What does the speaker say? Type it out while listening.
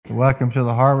Welcome to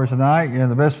the Harbor tonight. You're in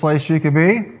the best place you could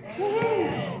be.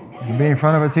 You can be in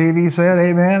front of a TV set,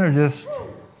 amen, or just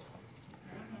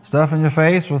stuffing your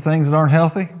face with things that aren't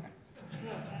healthy.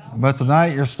 But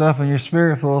tonight you're stuffing your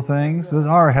spirit full of things that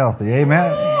are healthy,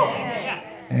 amen.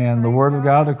 And the Word of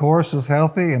God, of course, is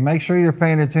healthy. And make sure you're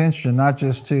paying attention not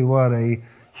just to what a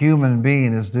human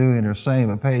being is doing or saying,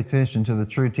 but pay attention to the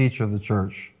true teacher of the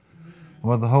church,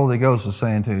 what the Holy Ghost is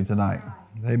saying to you tonight,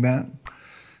 amen.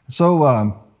 So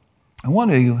I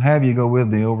want to have you go with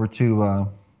me over to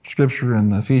Scripture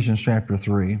in Ephesians chapter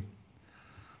 3.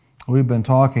 We've been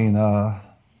talking the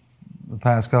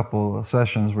past couple of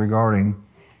sessions regarding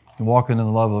walking in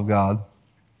the love of God.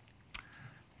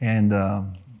 And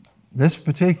this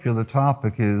particular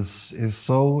topic is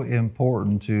so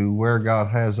important to where God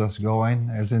has us going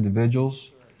as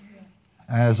individuals,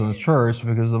 as a church,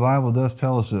 because the Bible does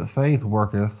tell us that faith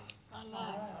worketh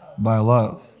by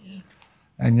love.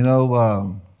 And you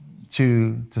know,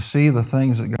 to see the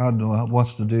things that God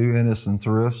wants to do in us and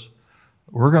through us,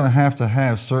 we're going to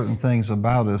have certain things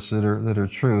about us that are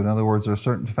true. In other words, there are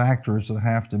certain factors that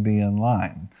have to be in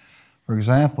line. For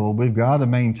example, we've got to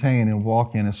maintain and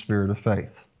walk in a spirit of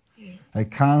faith, a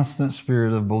constant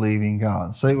spirit of believing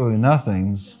God. Say it with me,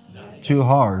 nothing's too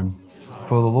hard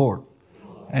for the Lord.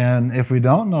 And if we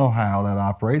don't know how that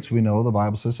operates, we know the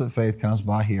Bible says that faith comes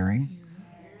by hearing,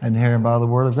 and hearing by the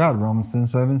Word of God, Romans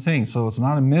 10:17. So it's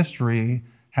not a mystery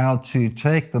how to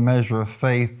take the measure of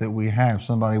faith that we have.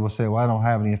 Somebody will say, well, I don't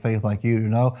have any faith like you do.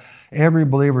 No, every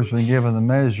believer's been given the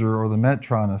measure or the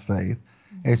metron of faith.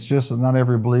 It's just that not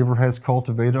every believer has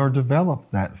cultivated or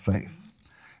developed that faith.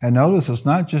 And notice, it's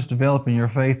not just developing your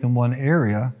faith in one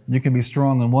area. You can be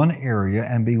strong in one area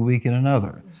and be weak in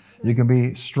another. You can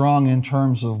be strong in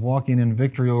terms of walking in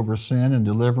victory over sin and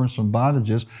deliverance from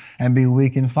bondages and be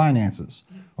weak in finances.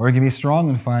 Or you can be strong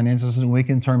in finances and weak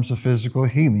in terms of physical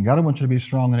healing. God wants you to be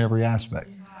strong in every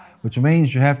aspect, which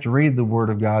means you have to read the Word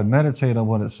of God, meditate on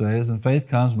what it says, and faith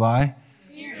comes by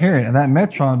hearing. And that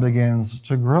metron begins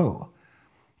to grow.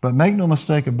 But make no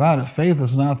mistake about it, faith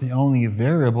is not the only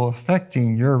variable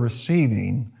affecting your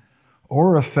receiving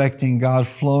or affecting God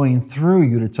flowing through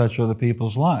you to touch other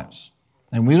people's lives.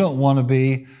 And we don't want to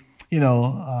be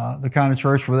the kind of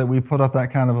church where we put up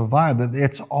that kind of a vibe that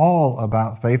it's all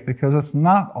about faith, because it's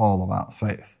not all about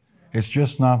faith. It's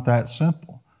just not that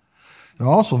simple. It's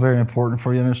also very important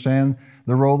for you to understand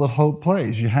the role that hope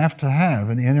plays. You have to have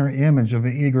an inner image of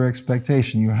an eager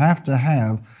expectation. You have to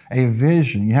have a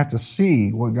vision. You have to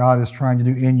see what God is trying to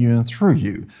do in you and through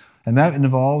you. And that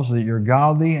involves your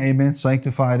godly, amen,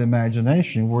 sanctified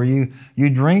imagination, where you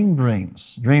dream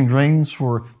dreams. Dream dreams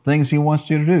for things He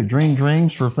wants you to do. Dream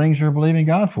dreams for things you're believing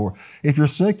God for. If you're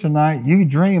sick tonight, you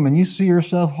dream and you see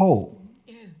yourself whole.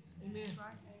 Yes, amen.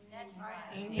 That's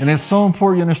right. And it's so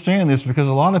important you understand this, because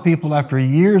a lot of people, after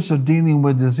years of dealing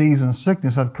with disease and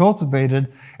sickness, have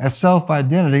cultivated a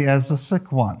self-identity as the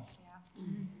sick one.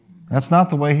 That's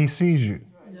not the way He sees you.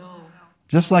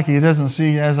 Just like He doesn't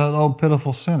see you as an old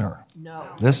pitiful sinner. No.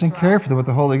 Listen carefully to what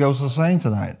the Holy Ghost is saying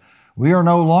tonight. We are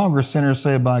no longer sinners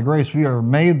saved by grace. We are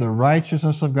made the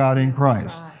righteousness of God in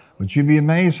Christ. Right. But you'd be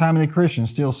amazed how many Christians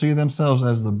still see themselves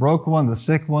as the broken one, the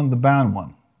sick one, the bound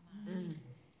one.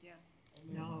 Yeah.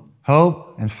 No.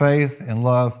 Hope and faith and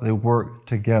love, they work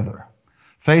together.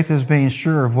 Faith is being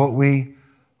sure of what we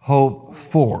hope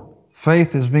for.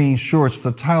 Faith is being sure. It's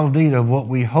the title deed of what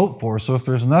we hope for. So if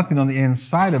there's nothing on the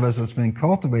inside of us that's been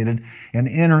cultivated, an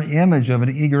inner image of an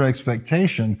eager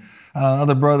expectation,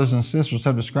 other brothers and sisters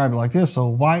have described it like this, a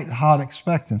white-hot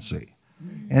expectancy.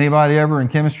 Anybody ever in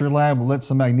chemistry lab lit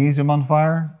some magnesium on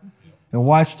fire and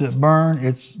watched it burn?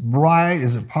 It's bright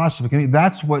as it possibly can be.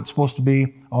 That's what's supposed to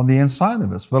be on the inside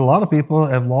of us. But a lot of people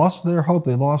have lost their hope.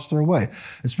 They lost their way.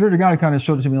 The Spirit of God kind of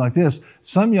showed it to me like this.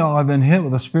 Some of y'all have been hit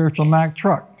with a spiritual Mack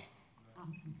truck.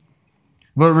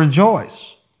 But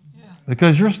rejoice,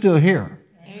 because you're still here.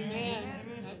 Amen.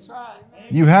 That's right.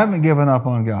 You haven't given up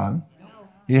on God.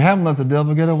 You haven't let the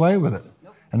devil get away with it.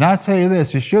 And I tell you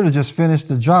this, He should have just finished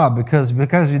the job, because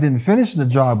He didn't finish the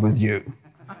job with you.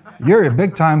 You're a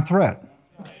big-time threat.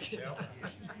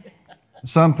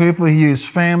 Some people, He used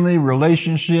family,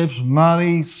 relationships,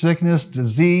 money, sickness,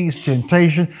 disease,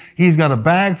 temptation. He's got a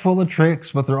bag full of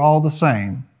tricks, but they're all the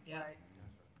same.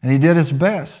 And He did His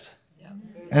best.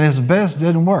 And His best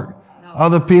didn't work.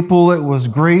 Other people, it was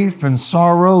grief and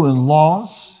sorrow and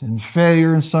loss and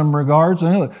failure in some regards.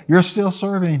 And you're still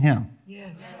serving Him.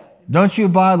 Yes. Don't you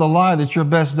buy the lie that your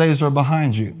best days are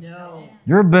behind you. No.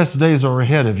 Your best days are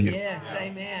ahead of you. Yes,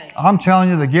 amen. I'm telling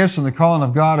you, the gifts and the calling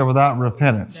of God are without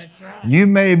repentance. That's right. You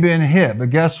may have been hit,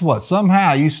 but guess what?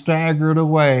 Somehow you staggered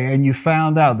away and you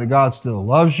found out that God still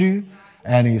loves you,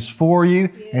 and He's for you,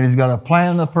 and He's got a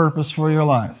plan and a purpose for your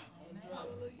life.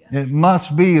 It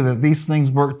must be that these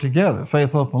things work together,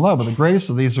 faith, hope, and love. But the greatest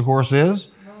of these, of course, is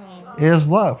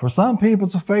love. For some people,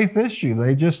 it's a faith issue.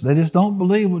 They just don't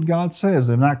believe what God says.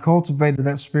 They've not cultivated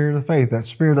that spirit of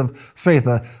faith,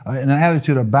 an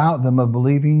attitude about them of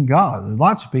believing God.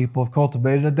 Lots of people have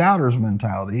cultivated a doubter's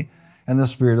mentality and the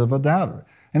spirit of a doubter.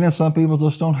 And then some people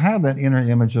just don't have that inner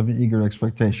image of an eager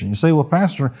expectation. You say, well,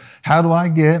 Pastor, how do I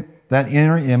get that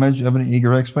inner image of an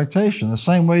eager expectation? The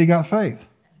same way you got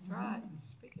faith. That's right.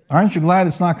 Aren't you glad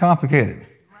it's not complicated?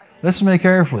 Listen to me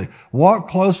carefully. Walk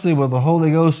closely with the Holy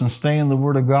Ghost and stay in the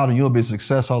Word of God, and you'll be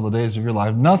successful all the days of your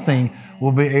life. Nothing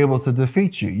will be able to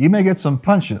defeat you. You may get some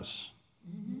punches,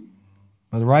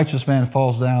 but the righteous man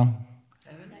falls down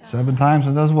 7 times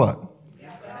and does what?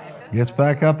 Gets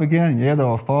back up again. Yeah,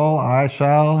 they'll fall. I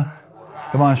shall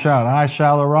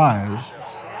arise.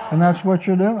 And that's what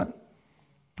you're doing.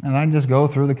 And I just go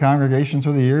through the congregation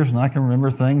through the years, and I can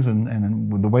remember things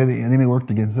and the way the enemy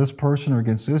worked against this person or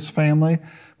against this family.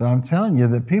 But I'm telling you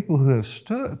that people who have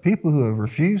stood, people who have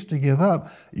refused to give up,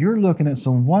 you're looking at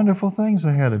some wonderful things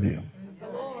ahead of you.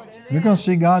 You're going to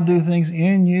see God do things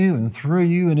in you and through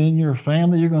you and in your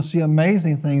family. You're going to see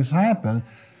amazing things happen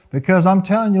because I'm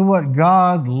telling you what,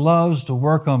 God loves to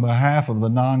work on behalf of the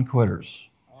non-quitters.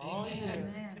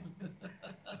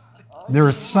 There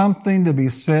is something to be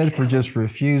said for just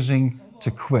refusing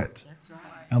to quit. That's right.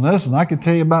 And listen, I can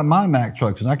tell you about my Mack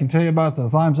trucks, and I can tell you about the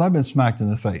times I've been smacked in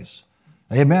the face.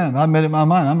 Amen. I made it my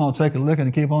mind. I'm going to take a licking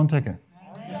and keep on ticking.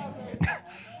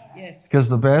 Yes. Because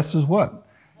the best is what?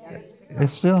 Yes.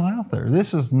 It's still out there.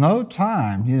 This is no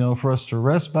time, for us to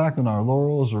rest back on our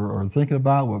laurels or thinking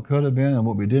about what could have been and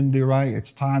what we didn't do right.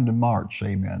 It's time to march.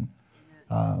 Amen.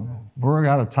 We're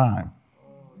out of time.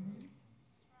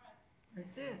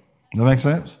 That's it. Does that make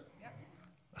sense?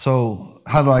 So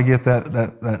how do I get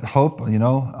that hope?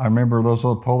 I remember those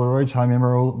old Polaroids. I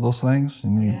remember all those things.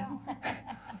 And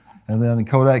then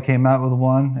Kodak came out with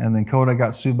one, and then Kodak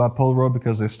got sued by Polaroid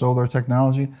because they stole their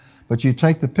technology. But you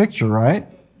take the picture, right?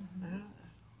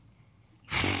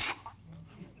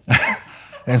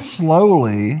 And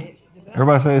slowly,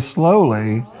 everybody say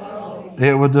slowly,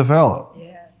 it would develop.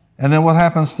 And then what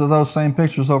happens to those same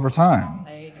pictures over time?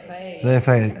 They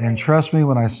fade. And trust me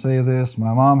when I say this,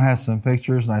 my mom has some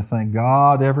pictures, and I thank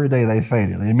God every day they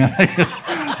faded. Amen.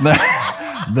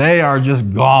 They are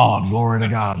just gone. Glory to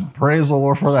God. Praise the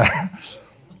Lord for that.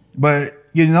 But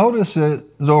you notice that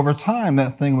over time,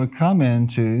 that thing would come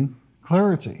into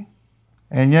clarity.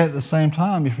 And yet at the same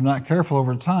time, if you're not careful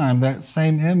over time, that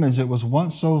same image that was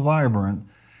once so vibrant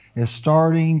is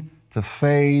starting to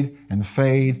fade and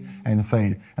fade and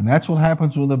fade. And that's what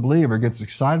happens when the believer gets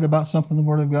excited about something in the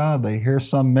Word of God. They hear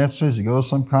some message, you go to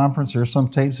some conference, hear some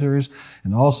tape series,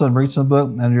 and all of a sudden read some book,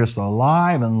 and they're just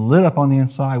alive and lit up on the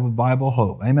inside with Bible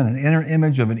hope. Amen. An inner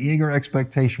image of an eager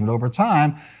expectation. But over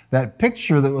time, that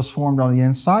picture that was formed on the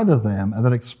inside of them, and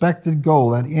that expected goal,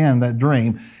 that end, that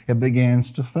dream, it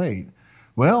begins to fade.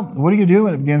 Well, what do you do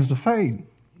when it begins to fade?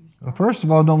 Well, first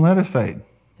of all, don't let it fade.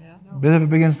 But if it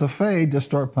begins to fade, just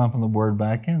start pumping the Word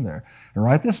back in there. And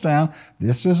write this down.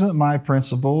 This isn't my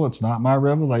principle. It's not my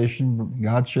revelation.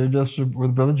 God shared this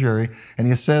with Brother Jerry. And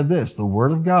he said this, the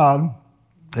Word of God,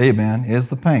 amen, is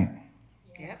the paint.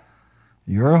 Yep.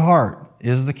 Your heart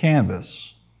is the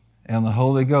canvas, and the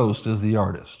Holy Ghost is the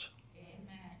artist.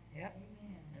 Amen. Yep.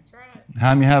 That's right.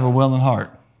 How many have a willing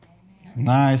heart? Amen.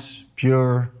 Nice,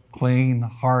 pure, clean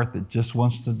heart that just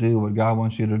wants to do what God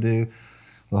wants you to do.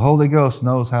 The Holy Ghost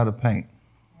knows how to paint.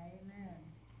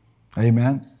 Amen.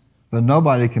 Amen. But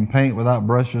nobody can paint without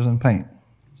brushes and paint.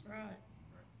 That's right.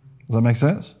 Does that make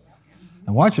sense?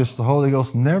 And watch this. The Holy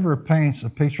Ghost never paints a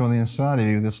picture on the inside of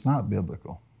you that's not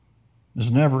biblical.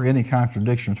 There's never any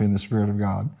contradiction between the Spirit of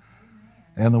God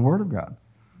and the Word of God.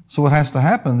 So what has to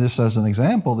happen, just as an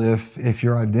example, if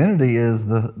your identity is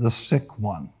the sick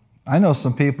one. I know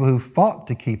some people who fought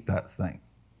to keep that thing.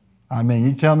 I mean,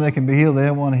 you tell them they can be healed, they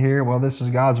don't want to hear, well, this is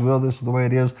God's will, this is the way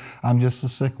it is, I'm just a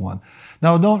sick one.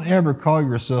 No, don't ever call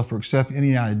yourself or accept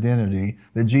any identity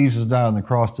that Jesus died on the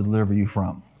cross to deliver you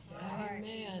from.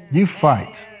 Amen. You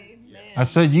fight. Amen. I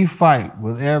said you fight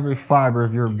with every fiber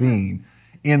of your being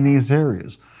in these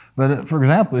areas. But for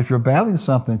example, if you're battling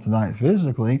something tonight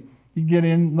physically, you get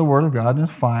in the Word of God and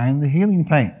find the healing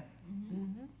paint.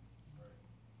 Mm-hmm.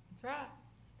 That's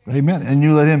right. Amen. And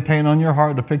you let Him paint on your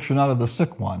heart the picture not of the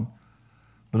sick one,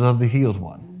 but of the healed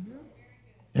one.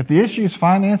 Mm-hmm. If the issue is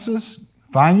finances,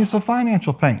 find you some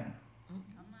financial paint.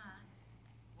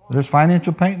 There's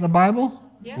financial paint in the Bible?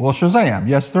 Yeah. Well, Shazam.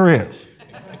 Yes, there is.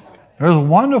 There's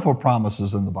wonderful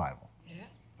promises in the Bible.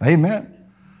 Yeah. Amen.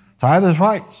 Tithers'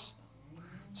 rights.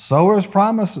 So are His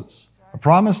promises. A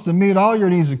promise to meet all your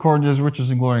needs according to His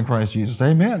riches and glory in Christ Jesus.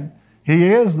 Amen. He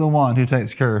is the one who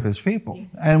takes care of His people.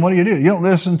 Yes. And what do? You don't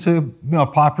listen to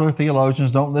popular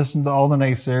theologians. Don't listen to all the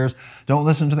naysayers. Don't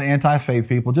listen to the anti-faith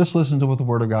people. Just listen to what the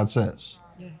Word of God says.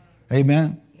 Yes.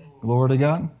 Amen. Yes. Glory to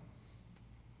God.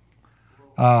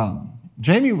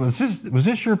 Jamie, was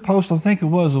this your post? I think it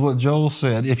was of what Joel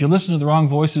said. If you listen to the wrong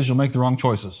voices, you'll make the wrong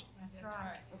choices. That's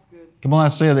right. That's good. Come on, I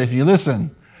say that. If you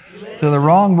listen to the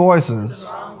wrong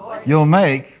voices, you'll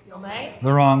make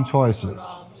the wrong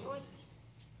choices.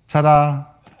 Ta-da!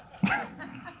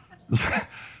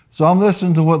 So I'm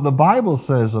listening to what the Bible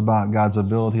says about God's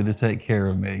ability to take care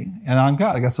of me. And I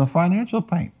got some financial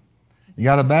pain. You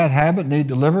got a bad habit, need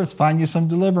deliverance, find you some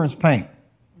deliverance paint.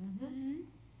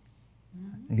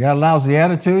 You got a lousy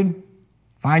attitude,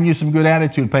 find you some good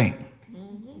attitude paint.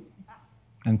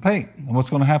 And paint. And what's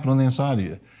going to happen on the inside of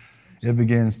you? It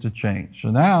begins to change.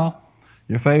 So now,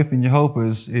 your faith and your hope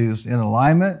is in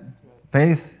alignment.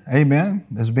 Faith, amen,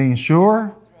 is being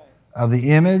sure of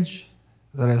the image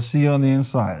that I see on the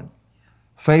inside.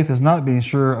 Faith is not being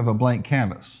sure of a blank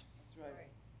canvas.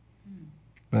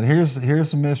 But here's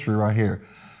the mystery right here.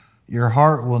 Your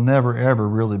heart will never, ever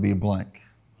really be blank.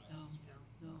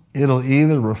 It'll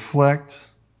either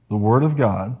reflect the Word of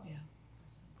God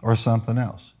or something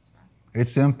else.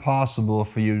 It's impossible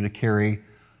for you to carry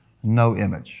no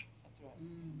image.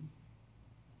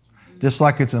 Just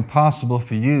like it's impossible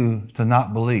for you to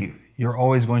not believe. You're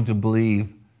always going to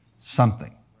believe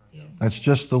something. Yes. That's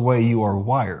just the way you are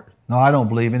wired. No, I don't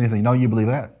believe anything. No, you believe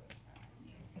that.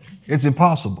 It's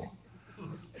impossible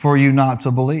for you not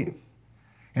to believe.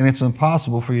 And it's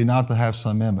impossible for you not to have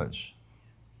some image.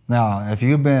 Now, if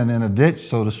you've been in a ditch,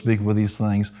 so to speak, with these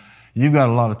things, you've got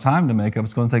a lot of time to make up.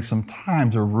 It's going to take some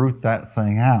time to root that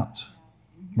thing out.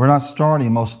 We're not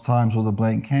starting most of the times with a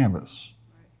blank canvas.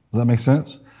 Does that make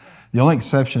sense? The only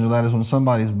exception to that is when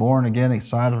somebody's born again,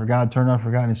 excited for God, turned on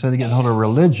for God, and instead of getting a hold of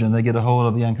religion, they get a hold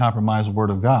of the uncompromised Word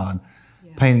of God,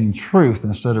 painting truth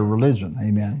instead of religion.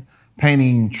 Amen.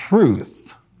 Painting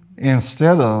truth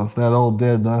instead of that old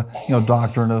dead,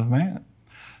 doctrine of man.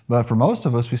 But for most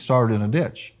of us, we started in a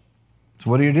ditch. So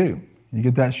what do? You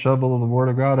get that shovel of the Word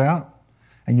of God out,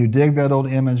 and you dig that old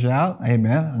image out,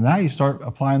 amen, and now you start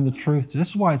applying the truth.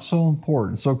 This is why it's so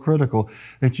important, so critical,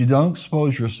 that you don't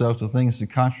expose yourself to things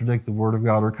that contradict the Word of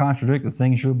God or contradict the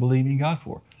things you're believing God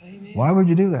for. Amen. Why would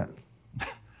you do that?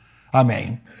 I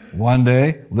mean, one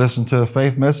day listen to a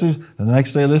faith message, the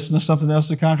next day listen to something else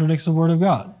that contradicts the Word of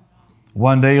God.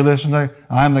 One day you listen to,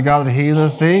 I am the God that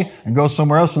healeth thee, and go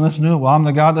somewhere else and listen to, well, I'm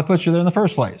the God that put you there in the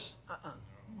first place.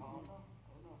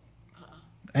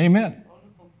 Amen.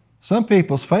 Some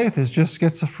people's faith is just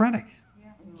schizophrenic.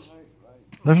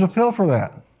 There's a pill for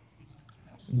that.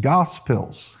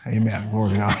 Gospels. Amen.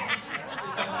 Glory to God.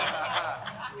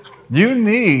 You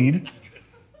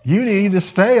need to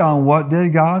stay on what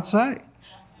did God say.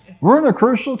 We're in a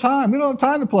crucial time. We don't have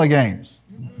time to play games.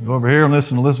 Go over here and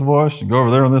listen to this voice, and go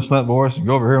over there and listen to that voice, and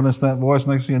go over here and listen to that voice.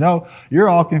 Next thing you know, you're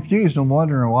all confused and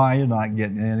wondering why you're not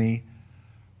getting any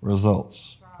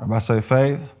results. Everybody say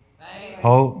faith,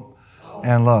 hope,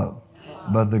 and love.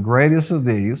 But the greatest of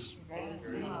these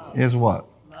is what?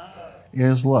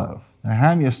 Is love. Now,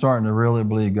 how many are starting to really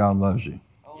believe God loves you?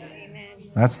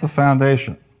 That's the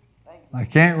foundation. I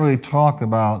can't really talk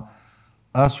about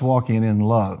us walking in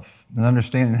love and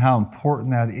understanding how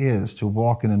important that is to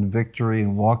walking in victory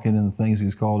and walking in the things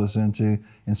He's called us into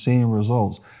and seeing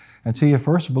results until you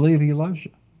first believe He loves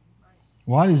you.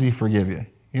 Why does He forgive you?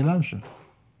 He loves you.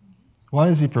 Why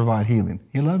does He provide healing?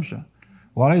 He loves you.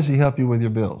 Why does He help you with your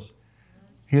bills?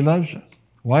 He loves you.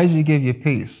 Why does He give you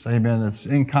peace? Amen. That's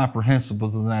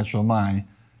incomprehensible to the natural mind.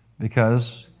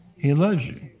 Because He loves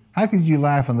you. How could you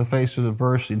laugh in the face of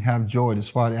adversity and have joy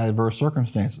despite adverse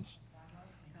circumstances?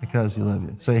 Because He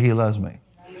loves you. Say, He loves me.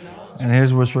 And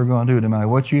here's what you're going to do. No matter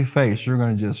what you face, you're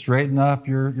going to just straighten up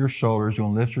your shoulders. You're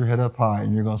going to lift your head up high.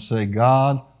 And you're going to say,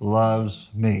 God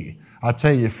loves me. I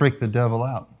tell you, freak the devil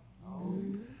out.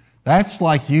 That's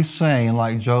like you saying,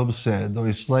 like Job said, though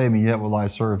He slay me, yet will I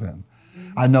serve Him.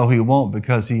 I know He won't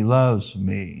because He loves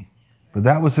me. But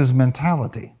that was his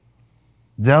mentality.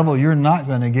 Devil, you're not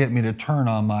going to get me to turn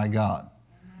on my God.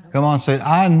 Come on, say it.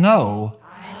 I know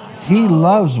He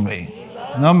loves me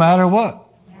no matter what.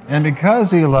 And because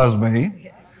He loves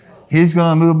me, He's going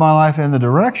to move my life in the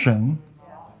direction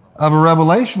of a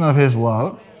revelation of His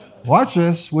love. Watch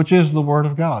this, which is the Word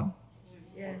of God.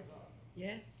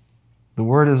 The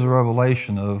Word is a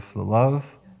revelation of the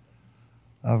love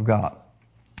of God.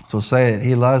 So say it.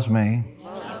 He loves me.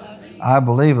 I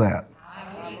believe that.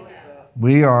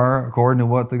 We are, according to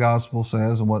what the gospel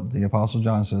says and what the Apostle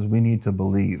John says, we need to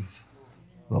believe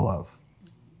the love.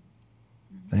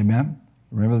 Amen?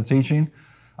 Remember the teaching?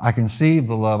 I conceive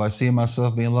the love. I see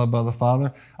myself being loved by the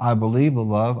Father. I believe the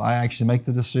love. I actually make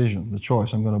the decision, the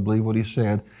choice. I'm going to believe what He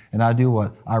said. And I do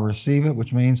what? I receive it,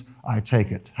 which means I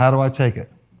take it. How do I take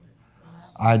it?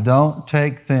 I don't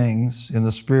take things in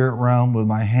the spirit realm with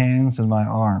my hands and my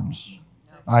arms.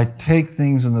 I take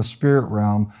things in the spirit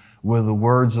realm with the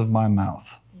words of my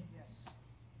mouth.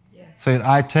 Say it,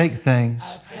 I take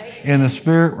things in the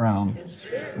spirit realm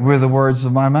with the words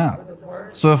of my mouth.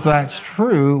 So if that's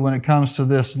true when it comes to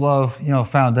this love,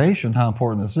 foundation, how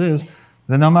important this is,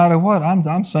 then no matter what,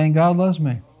 I'm saying God loves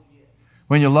me.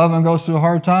 When your loved one goes through a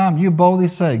hard time, you boldly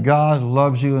say, God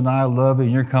loves you and I love you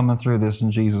and you're coming through this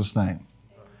in Jesus' name.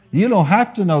 You don't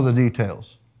have to know the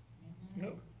details.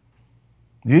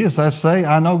 You just have to say,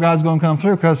 I know God's going to come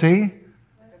through because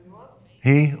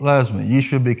He loves me. You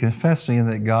should be confessing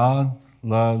that God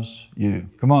loves you.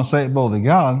 Come on, say it boldly.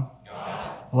 God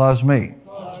loves me.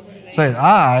 Say it,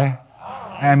 I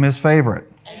am His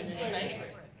favorite.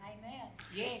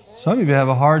 Some of you have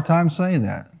a hard time saying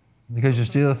that because you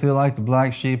still feel like the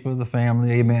black sheep of the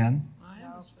family. Amen.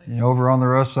 You're over on the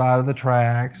rough side of the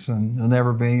tracks and there'll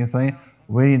never be anything.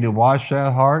 We need to wash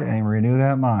that heart and renew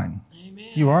that mind. Amen.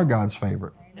 You are God's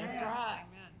favorite. That's right.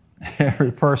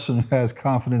 Every person who has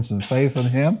confidence and faith in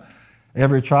Him,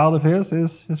 every child of His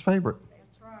is His favorite.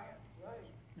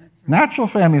 That's right. Natural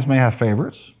families may have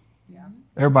favorites.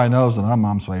 Everybody knows that I'm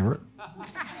Mom's favorite.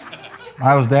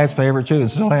 I was Dad's favorite too, and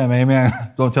still am, amen.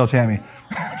 Don't tell Tammy.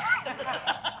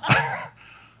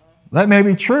 That may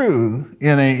be true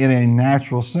in a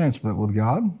natural sense, but with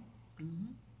God,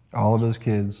 all of His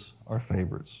kids are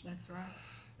favorites. That's right.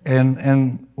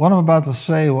 And what I'm about to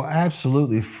say will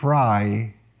absolutely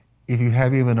fry if you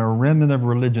have even a remnant of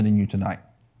religion in you tonight.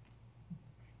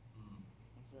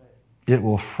 It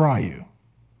will fry you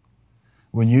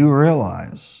when you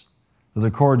realize that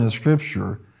according to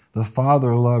Scripture, the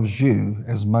Father loves you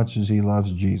as much as He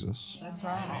loves Jesus. That's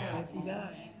right. Yes, He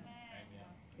does.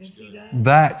 Yes, He does.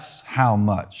 That's how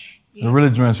much. Yeah. The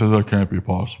religious man says, that can't be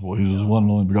possible. He's His one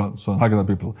and only begotten Son. How can that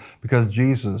be possible? Because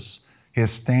Jesus,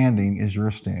 His standing is your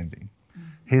standing.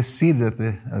 He's seated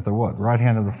at the what? Right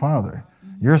hand of the Father.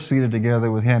 You're seated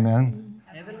together with Him in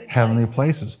heavenly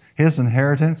places. His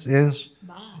inheritance is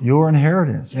your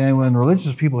inheritance. And when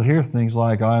religious people hear things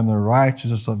like, I am the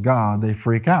righteousness of God, they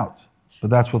freak out. But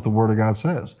that's what the Word of God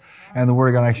says. And the Word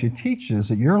of God actually teaches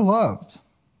that you're loved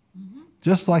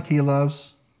just like He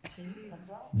loves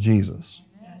Jesus.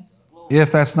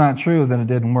 If that's not true, then it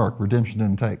didn't work. Redemption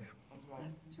didn't take.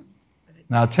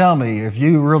 Now tell me, if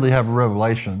you really have a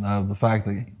revelation of the fact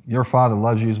that your Father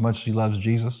loves you as much as He loves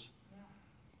Jesus,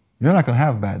 you're not going to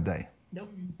have a bad day. Nope.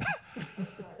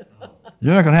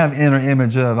 You're not going to have inner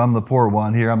image of, I'm the poor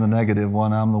one here, I'm the negative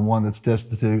one, I'm the one that's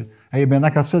destitute. Hey, man,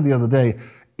 like I said the other day,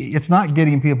 it's not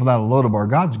getting people out of Lodabar.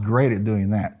 God's great at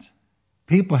doing that.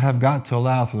 People have got to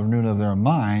allow through the renewing of their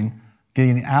mind,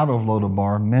 getting out of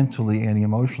Lodabar mentally and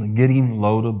emotionally, getting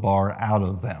Lodabar out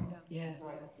of them.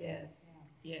 Yes, yes,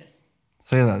 yes.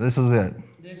 Say that. This is it.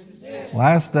 This is it.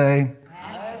 Last day.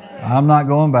 I'm not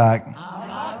going back.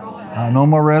 No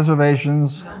more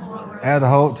reservations at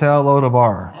Hotel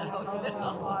Lodabar.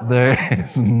 There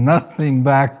is nothing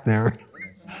back there.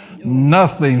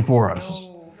 Nothing for us.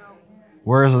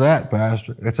 Where is it at,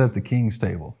 Pastor? It's at the King's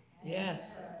table.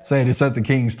 Yes. Say it, it's at the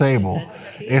King's table.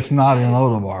 It's not in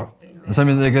Lodabar. And some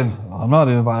of you thinking, I'm not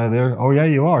invited there. Oh, yeah,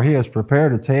 you are. He has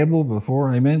prepared a table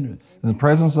before, amen, in the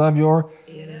presence of your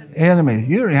enemy.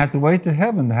 You don't even have to wait to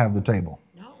heaven to have the table.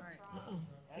 No.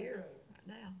 It's here right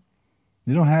now.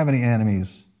 You don't have any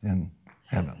enemies in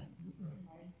heaven.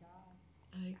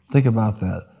 Think about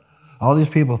that. All these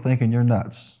people thinking you're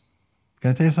nuts.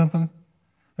 Can I tell you something?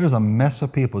 There's a mess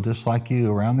of people just like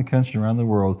you around the country, around the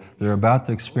world, that are about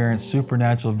to experience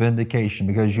supernatural vindication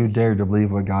because you dared to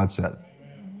believe what God said.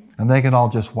 And they can all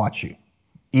just watch you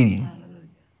eating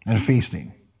and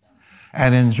feasting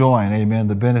and enjoying, amen,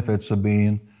 the benefits of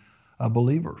being a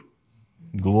believer.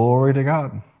 Glory to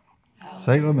God.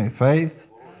 Say it with me.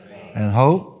 Faith and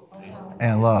hope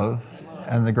and love.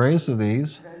 And the greatest of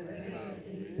these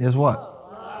is what?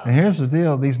 And here's the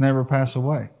deal. These never pass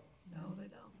away.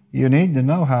 You need to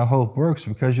know how hope works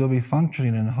because you'll be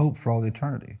functioning in hope for all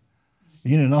eternity.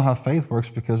 You need to know how faith works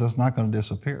because that's not going to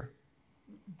disappear.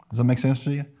 Does that make sense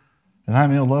to you? And how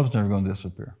many know love's never going to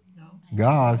disappear? No.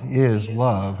 God is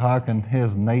love. How can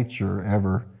His nature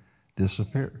ever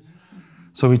disappear?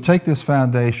 So we take this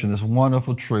foundation, this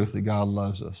wonderful truth that God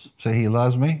loves us. Say, He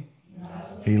loves me.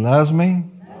 He loves me.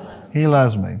 He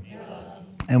loves me.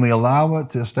 and we allow it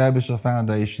to establish a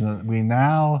foundation that we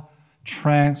now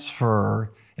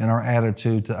transfer in our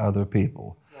attitude to other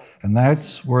people. And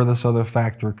that's where this other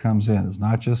factor comes in. It's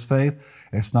not just faith.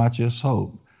 It's not just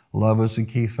hope. Love is a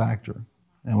key factor.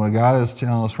 And what God is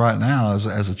telling us right now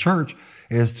as a church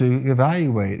is to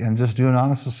evaluate and just do an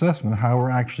honest assessment of how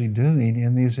we're actually doing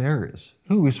in these areas.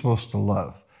 Who are we supposed to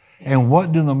love? And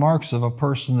what do the marks of a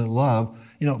person that love,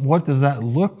 what does that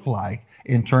look like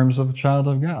in terms of a child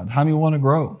of God? How many want to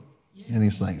grow in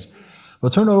these things?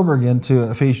 But turn over again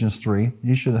to Ephesians 3.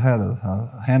 You should have had a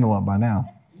handle on by now.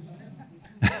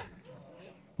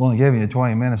 We only gave you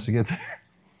 20 minutes to get there.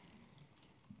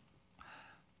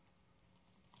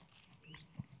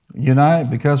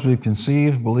 Unite because we've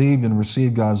conceived, believed, and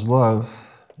received God's love.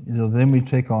 Then we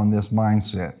take on this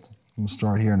mindset. We'll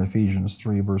start here in Ephesians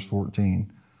 3, verse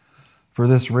 14. For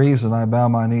this reason I bow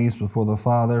my knees before the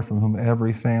Father, from whom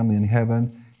every family in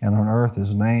heaven and on earth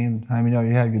is named. How many know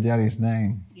you have your daddy's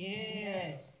name?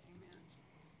 Yes.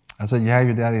 I said you have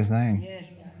your daddy's name.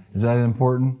 Yes. Is that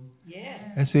important?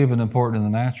 Yes. It's even important in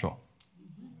the natural.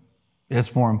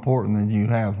 It's more important that you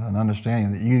have an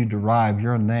understanding that you derive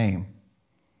your name.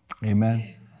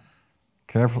 Amen.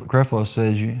 Creflo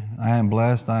says, I am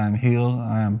blessed, I am healed,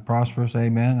 I am prosperous,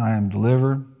 amen. I am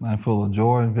delivered, I am full of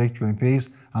joy and victory and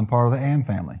peace. I'm part of the Am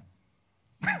family.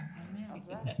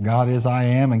 God is I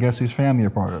am, and guess whose family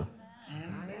you're part of?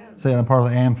 Say, I'm part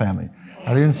of the Am family.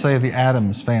 I didn't say the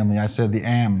Adams family, I said the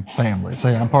Am family.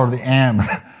 Say, I'm part of the Am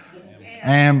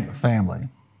family.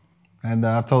 And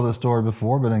I've told this story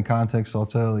before, but in context I'll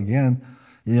tell it again.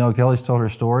 Kelly's told her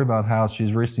story about how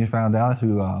she's recently found out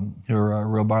who her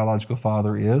real biological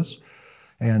father is.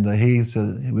 And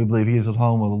we believe he's at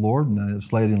home with the Lord and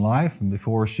it's late in life. And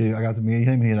before I got to meet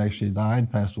him, he had actually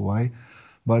died, passed away.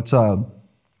 But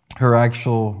her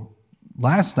actual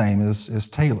last name is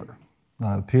Taylor.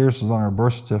 Pierce is on her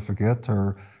birth certificate.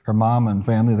 Her mom and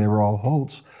family, they were all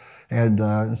Holtz. And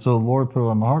so the Lord put it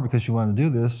on my heart because she wanted to do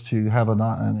this to have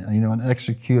and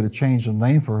execute a change of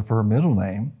name for her middle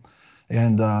name.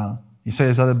 And you say,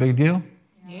 is that a big deal?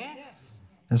 Yes.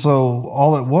 And so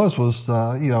all it was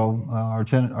our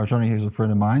attorney, who's a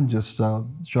friend of mine, just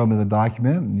showed me the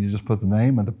document, and you just put the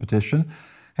name and the petition.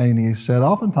 And he said,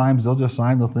 oftentimes they'll just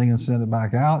sign the thing and send it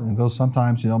back out, and it goes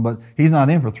sometimes, but he's not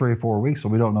in for 3 or 4 weeks, so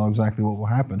we don't know exactly what will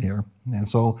happen here. And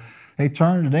so they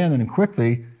turned it in and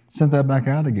quickly sent that back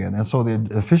out again. And so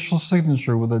the official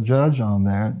signature with a judge on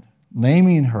there,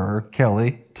 naming her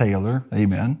Kelly Taylor,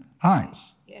 amen,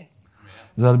 Hines.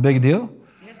 Is that a big deal?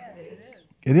 Yes, it is.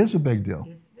 It is a big deal.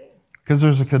 Yes, it is. Because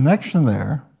there's a connection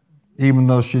there, even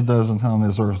though she doesn't on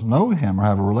this earth know him or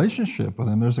have a relationship with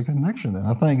him, there's a connection there.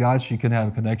 And I thank God she can have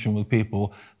a connection with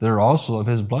people that are also of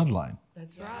his bloodline.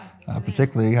 That's right.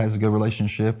 Particularly, he has a good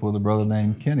relationship with a brother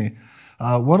named Kenny.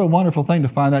 What a wonderful thing to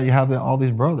find out you have all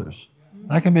these brothers.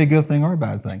 That can be a good thing or a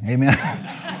bad thing. Amen.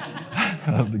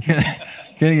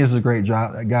 Kenny is a great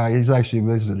guy. He's actually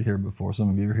visited here before. Some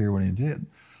of you were here when he did.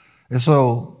 And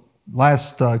so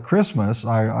last Christmas,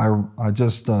 I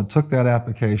just took that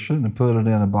application and put it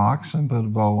in a box and put a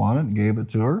bow on it and gave it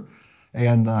to her.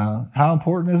 And how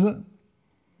important is it?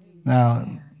 Now,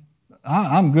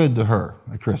 I'm good to her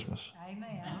at Christmas.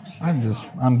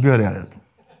 I'm good at it.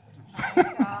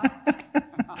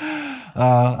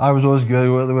 I was always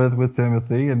good with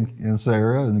Timothy and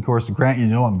Sarah. And of course,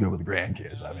 I'm good with the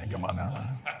grandkids. I mean, come on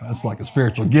now. That's like a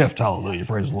spiritual gift. Hallelujah.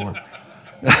 Praise the Lord.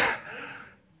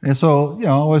 And so, I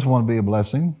always want to be a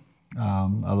blessing.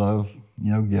 I love,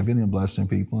 giving and blessing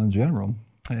people in general.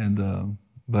 And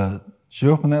but she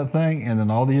opened that thing, and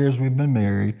in all the years we've been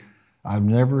married, I've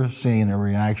never seen a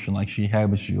reaction like she had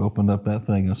when she opened up that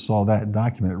thing and saw that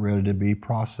document ready to be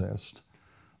processed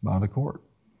by the court.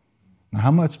 Now,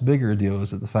 how much bigger a deal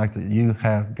is it the fact that you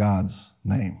have God's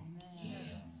name?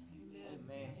 Yes.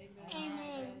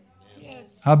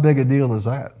 Yes. How big a deal is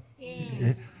that?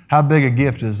 Yes. How big a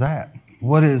gift is that?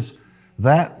 What is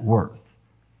that worth?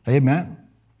 Amen.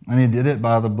 And he did it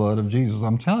by the blood of Jesus.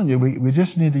 I'm telling you, we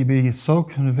just need to be so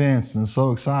convinced and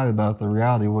so excited about the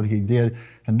reality of what he did,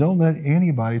 and don't let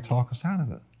anybody talk us out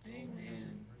of it.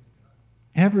 Amen.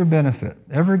 Every benefit,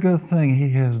 every good thing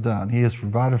he has done, he has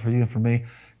provided for you and for me,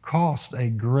 cost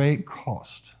a great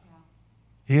cost.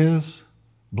 His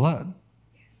blood.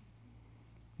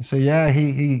 You say, yeah,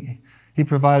 he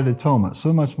provided atonement.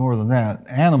 So much more than that.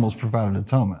 Animals provided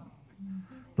atonement.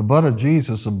 The blood of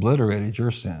Jesus obliterated your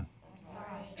sin.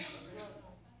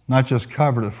 Not just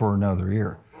covered it for another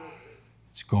year.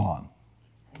 It's gone.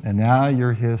 And now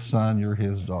you're his son, you're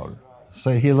his daughter.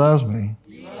 Say, he loves me.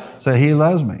 Say, he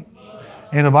loves me.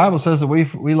 And the Bible says that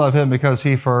we love him because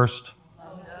he first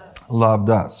loved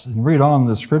us. And read on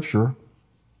the scripture.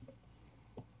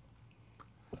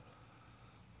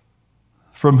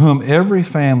 from whom every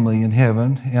family in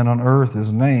heaven and on earth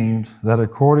is named, that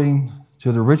according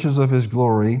to the riches of his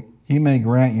glory, he may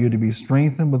grant you to be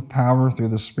strengthened with power through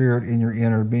the Spirit in your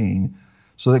inner being,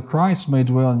 so that Christ may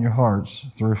dwell in your hearts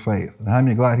through faith. And how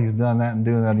many are glad he's done that and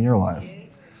doing that in your life?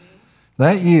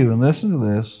 That you, and listen to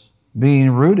this, being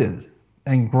rooted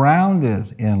and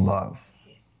grounded in love,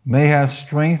 may have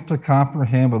strength to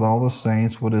comprehend with all the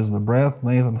saints what is the breadth,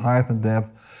 length, and height, and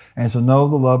depth, and to know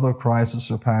the love of Christ that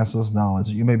surpasses knowledge,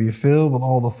 that you may be filled with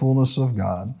all the fullness of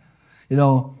God. You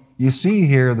know, you see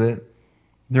here that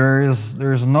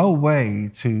there's no way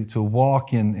to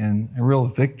walk in real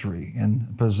victory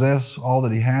and possess all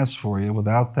that he has for you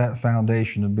without that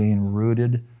foundation of being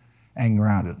rooted and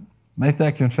grounded. Make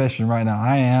that confession right now.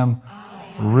 I am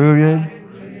rooted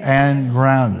and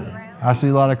grounded. I see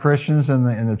a lot of Christians in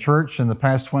the church in the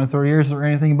past 20, 30 years that are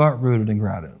anything but rooted and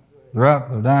grounded. They're up,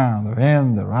 they're down, they're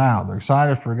in, they're out. They're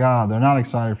excited for God. They're not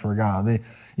excited for God.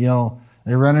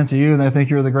 They run into you and they think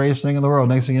you're the greatest thing in the world.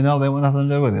 Next thing you know, they want nothing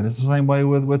to do with it. It's the same way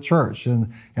with church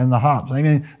and the hops. I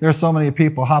mean, there's so many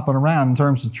people hopping around in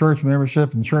terms of church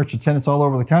membership and church attendance all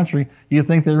over the country. You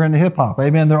think they're into hip hop.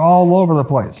 Amen. They're all over the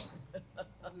place.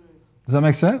 Does that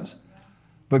make sense?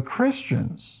 But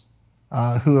Christians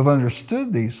who have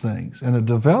understood these things and have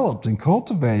developed and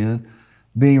cultivated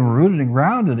being rooted and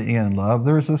grounded in love,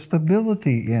 there's a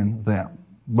stability in them.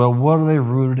 Well, what are they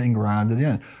rooted and grounded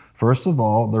in? First of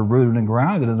all, they're rooted and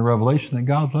grounded in the revelation that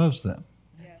God loves them.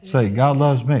 Say, God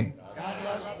loves me. God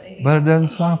loves me. But it doesn't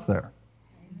stop there.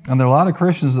 And there are a lot of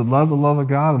Christians that love the love of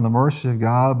God and the mercy of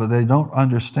God, but they don't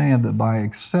understand that by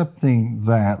accepting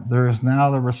that, there is now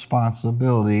the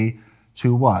responsibility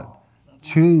to what?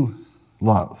 To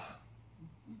love.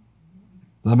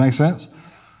 Does that make sense?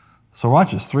 So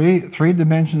watch this. Three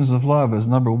dimensions of love is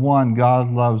number one, God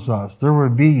loves us. There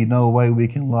would be no way we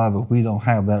can love if we don't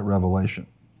have that revelation.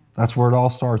 That's where it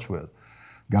all starts with.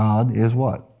 God is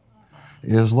what?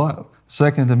 Is love.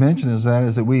 Second dimension is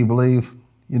that we believe,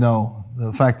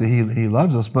 the fact that He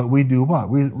loves us, but we do what?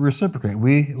 We reciprocate.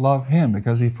 We love Him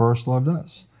because He first loved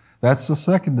us. That's the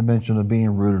second dimension of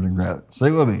being rooted and grounded. Say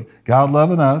it with me. God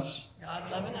loving us. God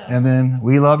loving us. And then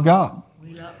we love God.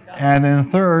 We love God. And then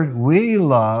third, we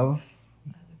love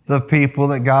the people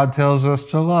that God tells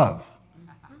us to love.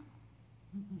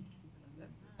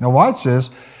 Now watch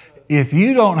this. If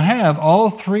you don't have all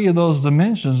three of those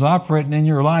dimensions operating in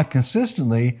your life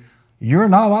consistently, you're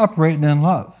not operating in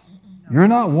love. You're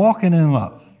not walking in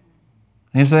love.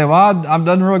 And you say, well, I'm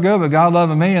done real good with God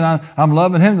loving me and I'm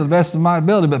loving Him to the best of my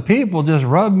ability, but people just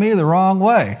rub me the wrong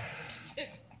way.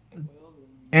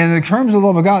 And in terms of the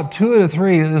love of God, 2 out of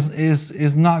 3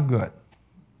 is not good.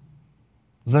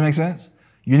 Does that make sense?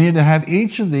 You need to have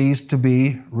each of these to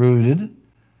be rooted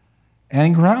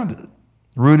and grounded.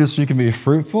 Rooted so you can be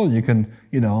fruitful. You can,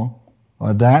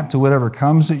 adapt to whatever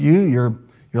comes at you.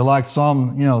 You're like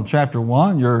Psalm, chapter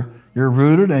 1. You're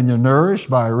rooted and you're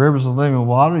nourished by rivers of living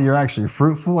water. You're actually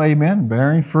fruitful, amen,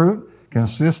 bearing fruit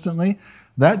consistently.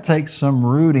 That takes some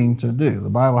rooting to do. The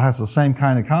Bible has the same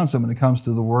kind of concept when it comes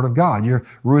to the Word of God. Your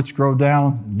roots grow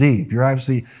down deep. You're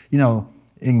actually,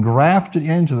 engrafted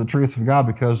into the truth of God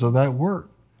because of that Word.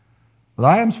 But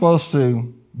I am supposed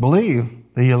to believe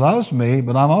that He loves me,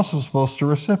 but I'm also supposed to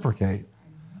reciprocate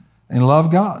and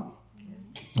love God.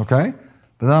 Okay?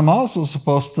 But then I'm also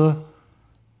supposed to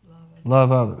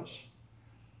love others.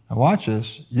 Now watch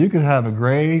this. You could have a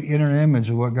great inner image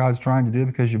of what God's trying to do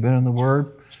because you've been in the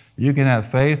Word. You can have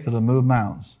faith that'll move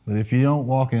mountains. But if you don't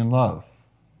walk in love,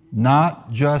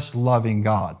 not just loving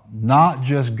God, not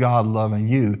just God loving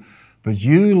you, but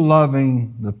you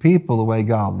loving the people the way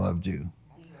God loved you,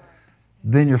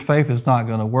 then your faith is not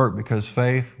going to work because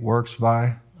faith works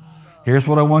by. Here's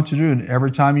what I want you to do. Every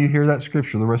time you hear that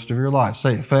scripture the rest of your life,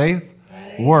 say it. Faith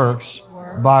works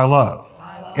by love.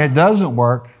 It doesn't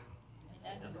work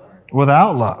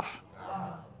without love.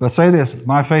 But say this,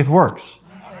 my faith works.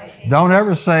 Don't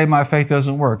ever say my faith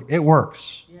doesn't work. It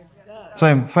works.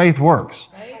 Say faith works.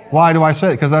 Why do I say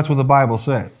it? Because that's what the Bible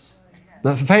says.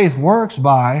 But faith works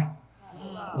by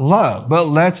love. But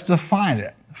let's define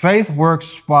it. Faith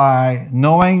works by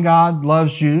knowing God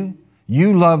loves you,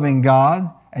 you loving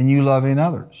God, and you loving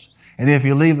others. And if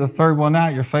you leave the third one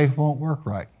out, your faith won't work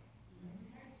right.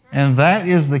 And that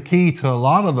is the key to a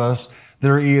lot of us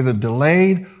that are either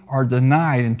delayed or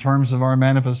denied in terms of our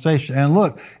manifestation. And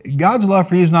look, God's love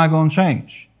for you is not going to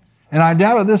change. And I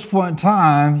doubt at this point in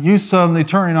time, you suddenly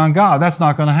turning on God. That's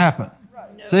not going to happen.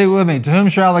 Say it with me. To whom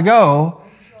shall I go?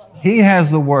 He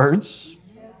has the words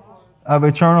of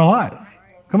eternal life.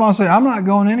 Come on, say, I'm not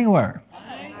going anywhere.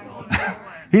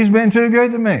 He's been too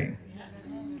good to me.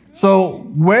 So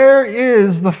where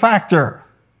is the factor?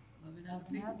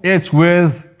 It's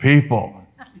with people.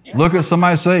 Look at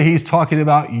somebody say, he's talking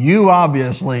about you,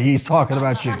 obviously. He's talking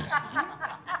about you.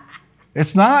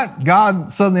 It's not God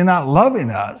suddenly not loving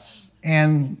us,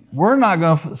 and we're not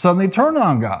going to suddenly turn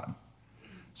on God.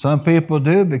 Some people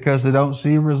do because they don't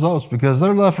see results, because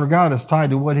their love for God is tied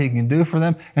to what He can do for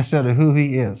them instead of who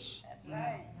He is.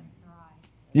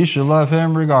 You should love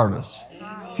Him regardless.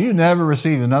 If you never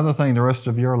receive another thing the rest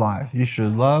of your life, you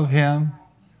should love Him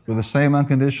with the same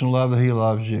unconditional love that He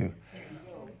loves you.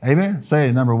 Amen? Say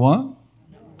it, number one.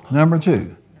 Number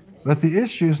two. But the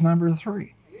issue is number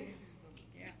three.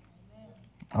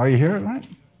 Are you hearing that?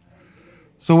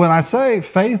 So when I say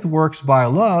faith works by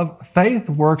love, faith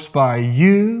works by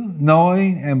you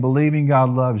knowing and believing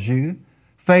God loves you.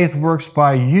 Faith works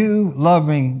by you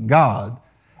loving God.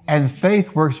 And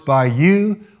faith works by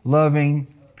you loving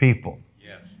people.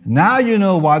 Yes. Now you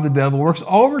know why the devil works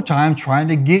overtime trying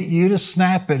to get you to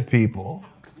snap at people,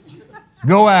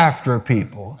 go after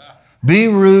people, be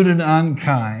rude and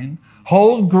unkind,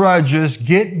 hold grudges,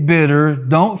 get bitter,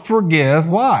 don't forgive.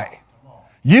 Why?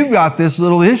 You've got this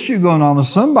little issue going on with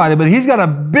somebody, but he's got a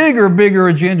bigger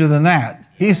agenda than that.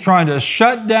 He's trying to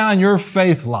shut down your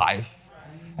faith life,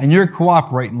 and you're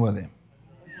cooperating with him.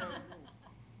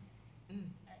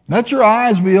 Let your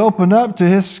eyes be opened up to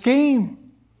his scheme.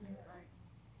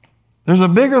 There's a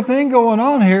bigger thing going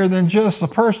on here than just a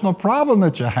personal problem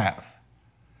that you have.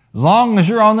 As long as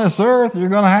you're on this earth, you're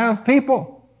going to have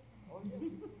people.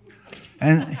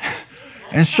 And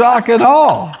shock and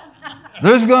awe,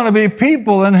 there's going to be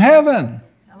people in heaven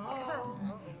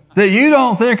that you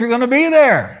don't think are going to be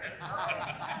there.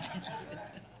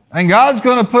 And God's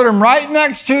going to put them right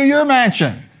next to your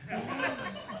mansion.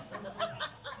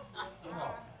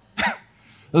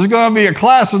 There's going to be a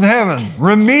class in heaven,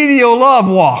 remedial love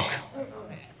walk.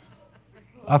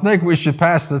 I think we should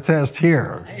pass the test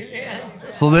here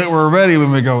so that we're ready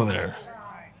when we go there.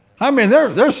 I mean,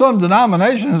 there's some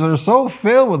denominations that are so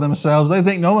filled with themselves, they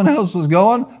think no one else is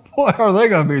going. Boy, are they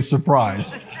going to be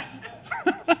surprised.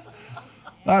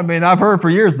 I mean, I've heard for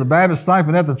years the Baptists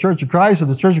sniping at the Church of Christ and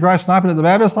the Church of Christ sniping at the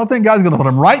Baptists. I think God's going to put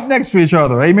them right next to each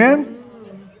other. Amen?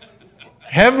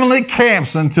 Heavenly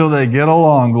camps until they get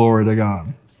along, glory to God.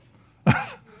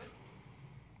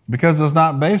 Because it's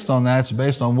not based on that. It's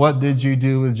based on what did you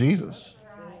do with Jesus.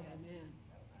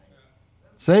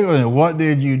 Say, what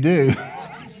did you do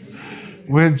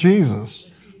with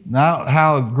Jesus? Not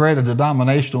how great a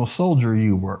denominational soldier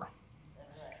you were.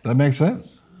 Does that make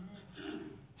sense?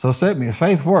 So say to me,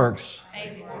 faith works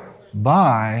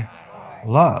by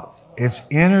love. It's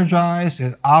energized.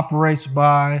 It operates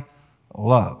by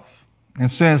love. And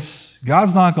since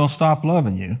God's not going to stop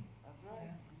loving you,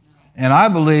 and I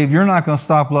believe you're not going to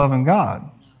stop loving God,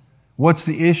 what's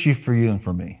the issue for you and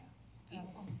for me?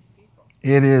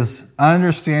 It is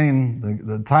understanding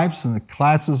the types and the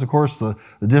classes, of course,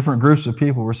 the different groups of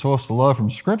people we're supposed to love from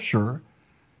Scripture,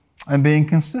 and being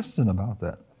consistent about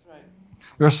that.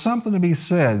 There's something to be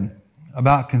said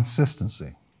about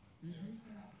consistency.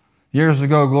 Years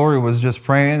ago, Gloria was just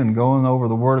praying and going over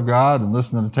the Word of God and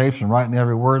listening to tapes and writing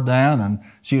every word down, and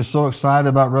she was so excited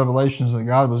about revelations that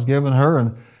God was giving her,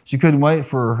 and she couldn't wait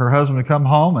for her husband to come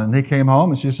home, and he came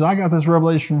home, and she said, I got this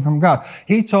revelation from God.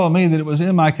 He told me that it was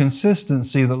in my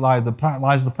consistency that lies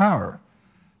the power.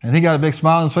 And he got a big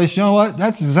smile on his face. You know what?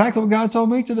 That's exactly what God told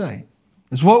me today.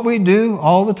 It's what we do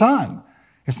all the time.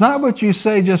 It's not what you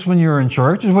say just when you're in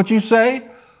church. It's what you say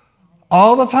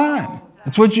all the time.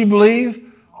 It's what you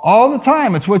believe all the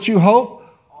time. It's what you hope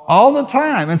all the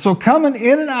time. And so coming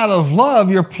in and out of love,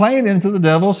 you're playing into the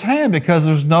devil's hand because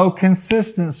there's no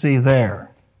consistency there.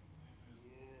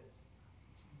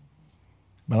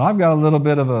 But I've got a little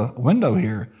bit of a window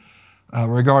here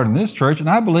regarding this church, and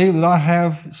I believe that I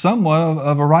have somewhat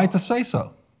of a right to say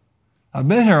so. I've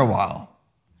been here a while,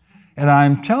 and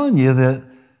I'm telling you that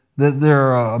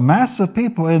there are a mass of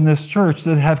people in this church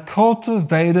that have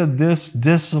cultivated this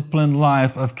disciplined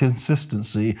life of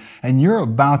consistency, and you're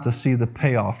about to see the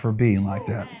payoff for being like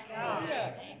that.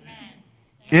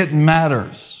 It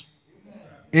matters.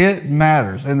 It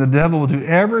matters. And the devil will do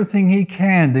everything he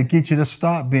can to get you to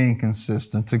stop being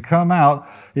consistent, to come out,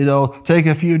 take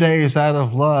a few days out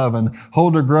of love and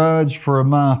hold a grudge for a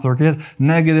month or get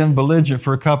negative and belligerent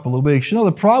for a couple of weeks.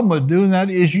 The problem with doing that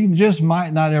is you just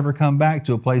might not ever come back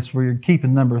to a place where you're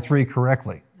keeping number 3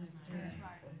 correctly.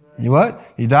 You what?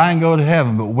 You die and go to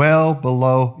heaven, but well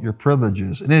below your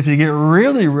privileges. And if you get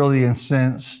really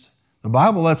incensed, the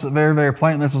Bible lets it very, very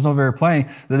plain, lets us know very plain,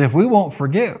 that if we won't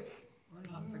forgive,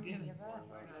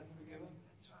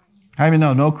 how do you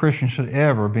know no Christian should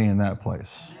ever be in that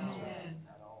place?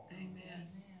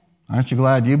 Aren't you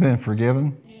glad you've been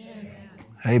forgiven?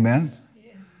 Yes. Amen.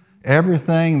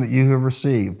 Everything that you have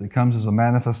received that comes as a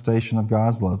manifestation of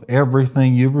God's love,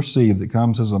 everything you've received that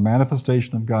comes as a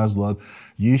manifestation of God's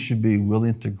love, you should be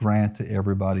willing to grant to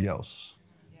everybody else.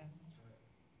 Yes.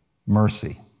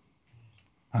 Mercy.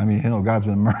 I mean, God's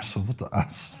been merciful to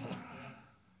us.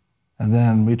 And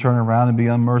then we turn around and be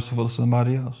unmerciful to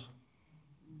somebody else.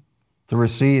 To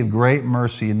receive great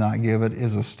mercy and not give it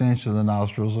is a stench in the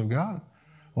nostrils of God.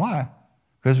 Why?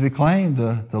 Because we claim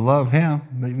to love Him,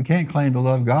 but we can't claim to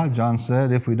love God, John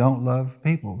said, if we don't love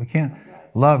people. We can't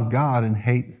love God and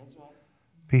hate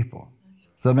people.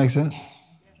 Does that make sense?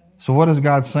 So what is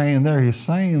God saying there? He's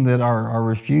saying that our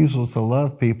refusal to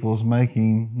love people is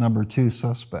making number 2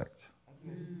 suspect.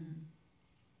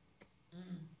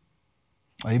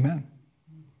 Amen.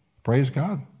 Praise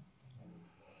God.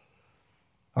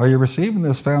 Are you receiving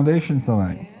this foundation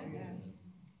tonight?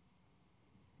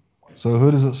 So who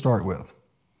does it start with?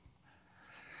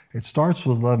 It starts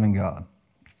with loving God.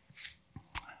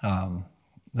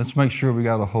 Let's make sure we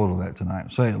got a hold of that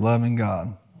tonight. Say it, loving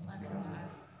God.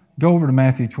 Go over to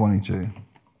Matthew 22.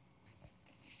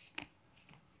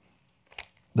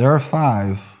 There are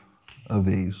 5 of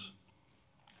these.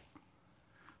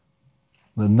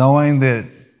 The knowing that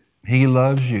He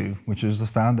loves you, which is the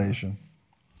foundation.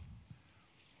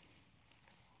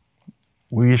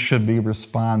 We should be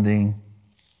responding,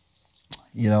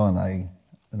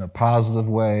 in a positive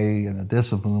way, in a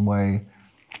disciplined way,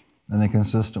 in a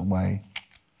consistent way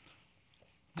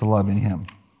to loving Him.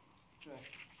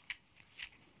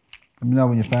 Let me know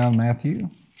when you found Matthew.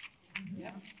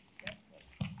 Yeah.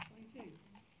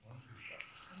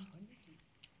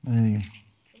 Any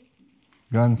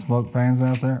Gunsmoke fans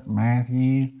out there?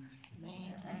 Matthew.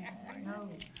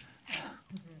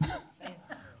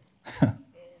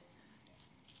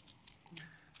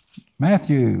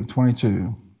 Matthew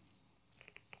 22.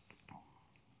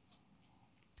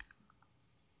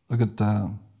 Look at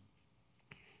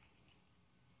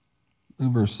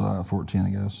verse 14, I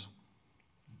guess.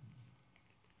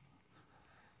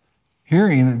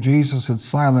 Hearing that Jesus had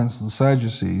silenced the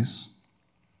Sadducees,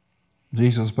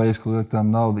 Jesus basically let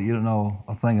them know that you don't know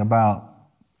a thing about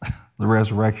the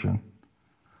resurrection.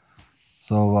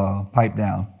 So pipe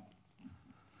down.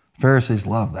 Pharisees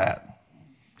love that.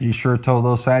 He sure told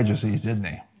those Sadducees, didn't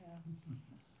he?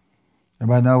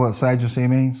 Everybody know what Sadducee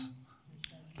means?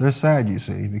 They're sad, you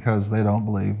see, because they don't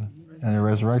believe in the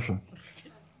resurrection.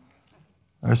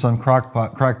 There's some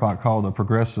crackpot called a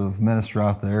progressive minister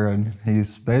out there, and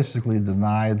he's basically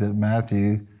denied that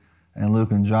Matthew and Luke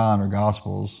and John are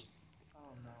Gospels,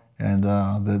 and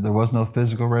that there was no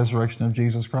physical resurrection of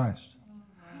Jesus Christ.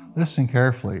 Listen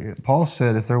carefully. Paul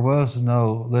said if there was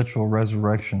no literal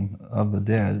resurrection of the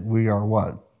dead, we are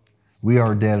what? We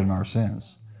are dead in our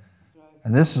sins.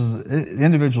 And this is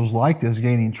individuals like this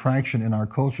gaining traction in our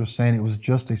culture, saying it was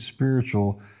just a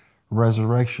spiritual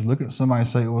resurrection. Look at somebody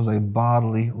say it was a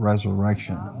bodily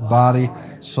resurrection. Body,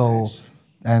 soul,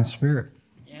 and spirit.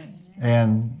 Yes.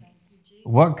 And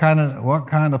what kind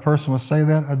of person would say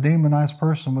that? A demonized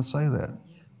person would say that.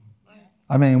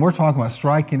 I mean, we're talking about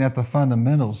striking at the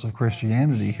fundamentals of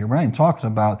Christianity here. We're not even talking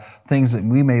about things that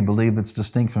we may believe that's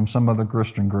distinct from some other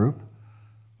Christian group,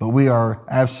 but we are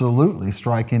absolutely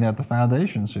striking at the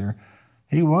foundations here.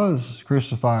 He was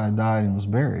crucified, died, and was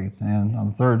buried. And on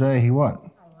the third day, he what?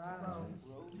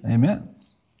 Amen.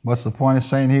 What's the point of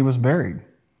saying he was buried?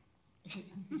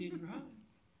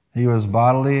 He was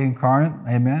bodily incarnate.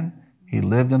 Amen. He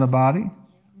lived in a body.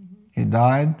 He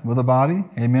died with a body.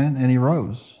 Amen. And he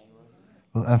rose.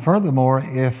 And furthermore,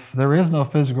 if there is no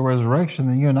physical resurrection,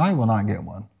 then you and I will not get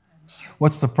one.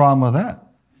 What's the problem with that?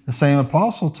 The same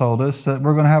apostle told us that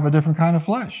we're going to have a different kind of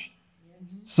flesh.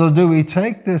 So do we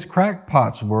take this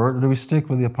crackpot's word, or do we stick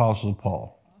with the apostle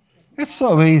Paul? It's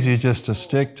so easy just to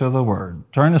stick to the word.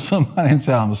 Turn to somebody and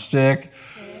tell them, stick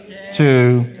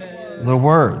to the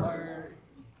word.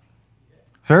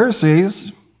 The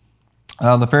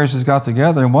Pharisees got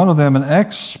together, and one of them, an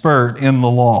expert in the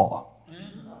law,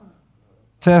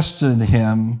 tested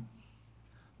him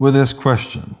with this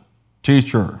question.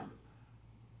 Teacher,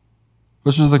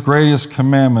 which is the greatest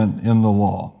commandment in the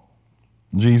law?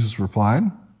 Jesus replied,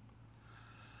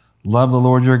 love the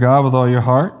Lord your God with all your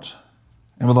heart,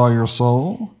 and with all your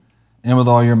soul, and with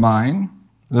all your mind.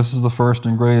 This is the first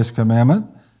and greatest commandment.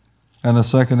 And the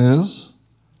second is,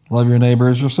 love your neighbor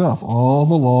as yourself. All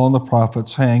the law and the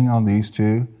prophets hang on these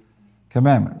 2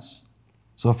 commandments.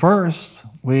 So first,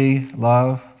 we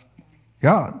love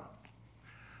God.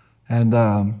 And,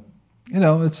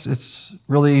 it's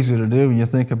really easy to do when you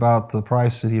think about the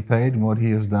price that He paid and what He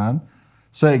has done.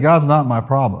 Say, God's not my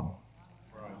problem.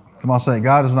 Come on, say,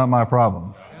 God is not my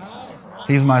problem.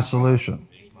 He's my solution.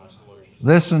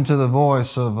 Listen to the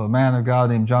voice of a man of God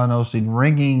named John Osteen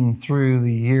ringing through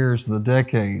the years, the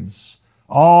decades.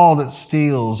 All that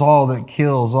steals, all that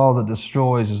kills, all that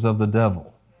destroys is of the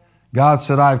devil. God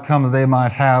said, I've come that they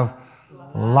might have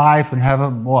life and have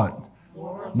it what?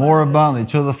 More abundantly.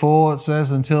 To the full, it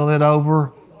says, until it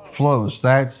overflows.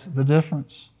 That's the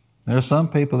difference. There's some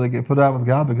people that get put out with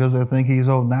God because they think He's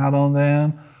holding out on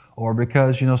them, or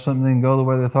because, something didn't go the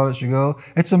way they thought it should go.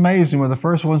 It's amazing. We're the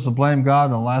first ones to blame God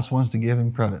and the last ones to give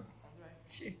Him credit.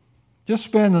 Just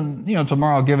spend,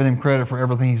 tomorrow giving Him credit for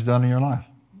everything He's done in your life.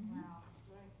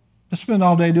 Just spend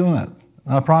all day doing that.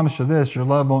 And I promise you this, your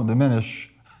love won't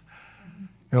diminish.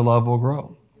 Your love will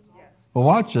grow. But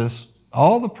watch this.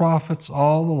 All the prophets,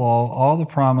 all the law, all the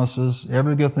promises,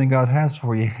 every good thing God has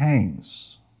for you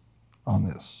hangs on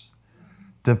this.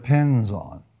 Depends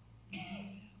on.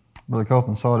 Brother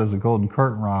Copeland saw it as a golden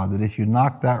curtain rod, that if you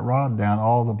knock that rod down,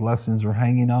 all the blessings are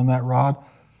hanging on that rod.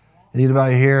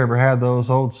 Anybody here ever had those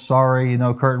old sorry,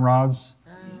 curtain rods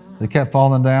that kept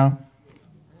falling down?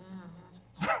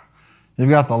 You've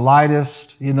got the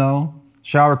lightest,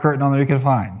 shower curtain on there you can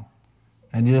find.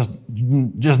 And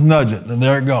you just nudge it, and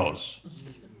there it goes.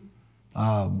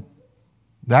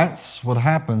 That's what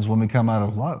happens when we come out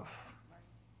of love.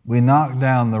 We knock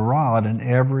down the rod, and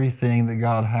everything that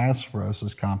God has for us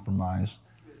is compromised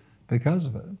because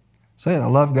of it. Say it, I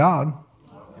love God.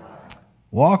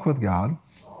 Walk with God.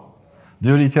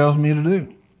 Do what He tells me to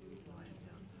do.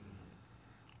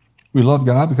 We love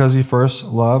God because He first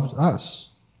loved us.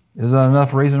 Is that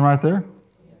enough reason right there?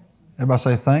 Everybody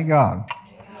say, thank God.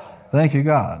 Thank you,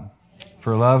 God,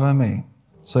 for loving me.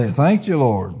 Say, thank you,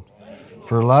 Lord,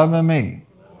 for loving me.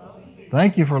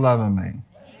 Thank you for loving me.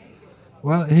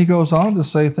 Well, he goes on to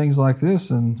say things like this,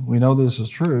 and we know this is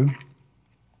true.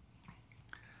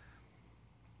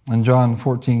 In John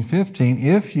 14:15,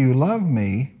 if you love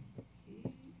me,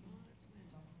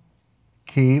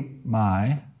 keep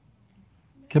my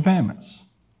commandments.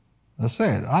 Let's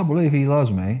say it. I believe He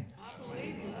loves me,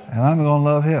 and I'm going to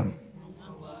love Him.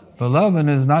 But loving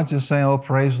is not just saying, oh,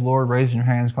 praise the Lord, raising your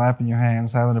hands, clapping your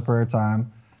hands, having a prayer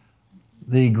time.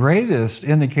 The greatest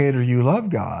indicator you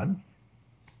love God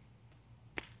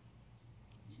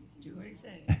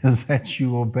is that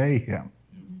you obey Him.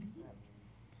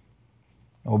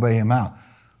 Obey Him out.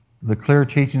 The clear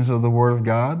teachings of the Word of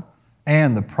God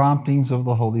and the promptings of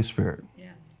the Holy Spirit.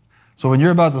 Yeah. So when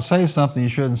you're about to say something you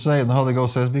shouldn't say, and the Holy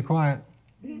Ghost says, be quiet.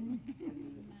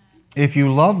 If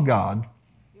you love God,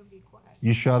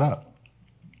 you shut up.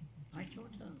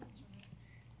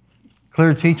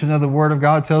 Clear teaching of the Word of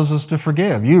God tells us to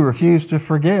forgive. You refuse to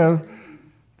forgive.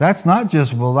 That's not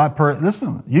just,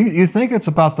 listen, you think it's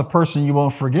about the person you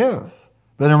won't forgive.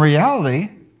 But in reality,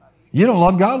 you don't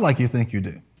love God like you think you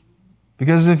do.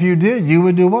 Because if you did, you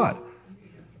would do what?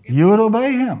 You would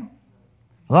obey Him.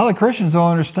 A lot of Christians don't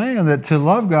understand that to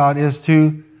love God is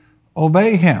to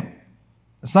obey Him.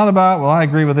 It's not about, well, I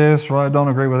agree with this or I don't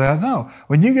agree with that. No.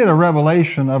 When you get a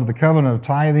revelation of the covenant of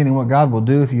tithing and what God will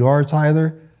do if you are a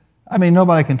tither,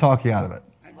 nobody can talk you out of it.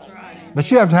 That's right.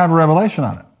 But you have to have a revelation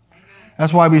on it.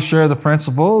 That's why we share the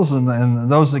principles and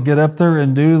those that get up there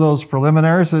and do those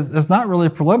preliminaries. It's not really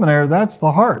preliminary, that's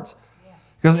the heart.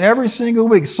 Because every single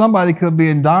week somebody could be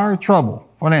in dire trouble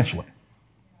financially.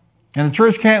 And the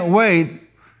church can't wait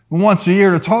once a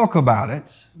year to talk about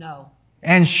it. No.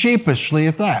 And sheepishly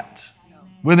at that. No.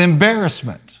 With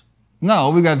embarrassment. No,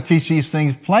 we've got to teach these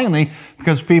things plainly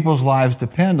because people's lives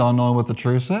depend on knowing what the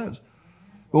truth says.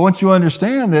 But once you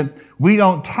understand that we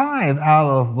don't tithe out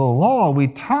of the law, we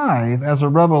tithe as a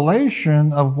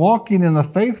revelation of walking in the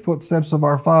faith footsteps of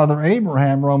our father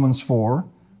Abraham, Romans 4.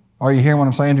 Are you hearing what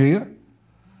I'm saying to you?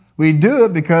 We do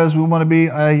it because we want to be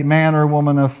a man or a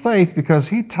woman of faith because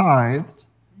he tithed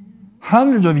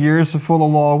hundreds of years before the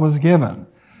law was given.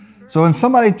 So when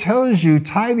somebody tells you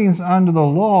tithing's under the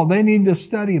law, they need to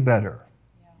study better.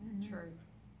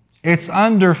 It's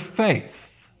under faith.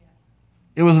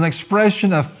 It was an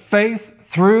expression of faith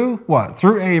through what?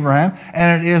 Through Abraham,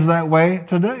 and it is that way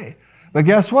today. But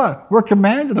guess what? We're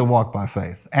commanded to walk by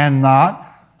faith and not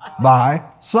by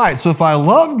sight. So if I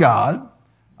love God,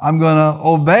 I'm going to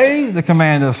obey the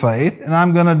command of faith, and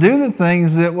I'm going to do the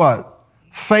things that what?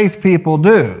 Faith people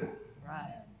do.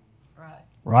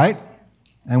 Right?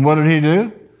 And what did he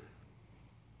do?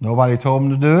 Nobody told him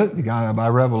to do it. He got it by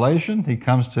revelation. He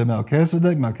comes to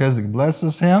Melchizedek. Melchizedek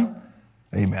blesses him.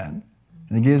 Amen.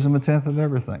 And he gives him 1/10 of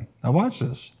everything. Now watch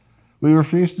this. We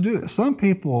refuse to do this. Some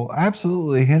people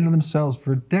absolutely hinder themselves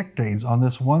for decades on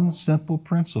this one simple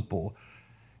principle.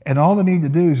 And all they need to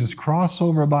do is just cross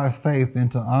over by faith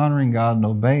into honoring God and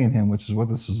obeying Him, which is what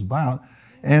this is about.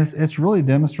 And it's really a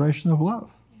demonstration of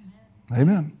love.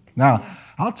 Amen. Now,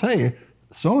 I'll tell you,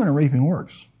 sowing and reaping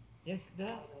works. Yes, it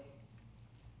does.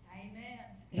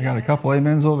 I got a couple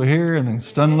amens over here and a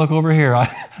stunned look over here.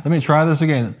 Let me try this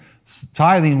again.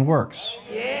 Tithing works.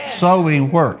 Yes.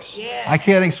 Sowing works. Yes. I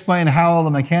can't explain how all the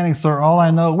mechanics are. All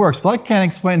I know it works. But I can't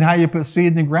explain how you put seed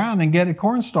in the ground and get a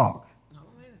corn stalk.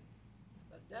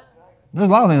 There's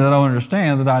a lot of things I don't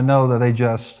understand that I know that they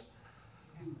just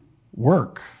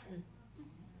work.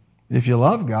 If you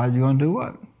love God, you're going to do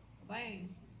what?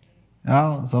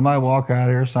 Now, somebody walk out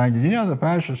here saying, did you know the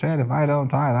pastor said if I don't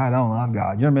tithe, I don't love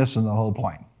God? You're missing the whole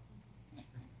point.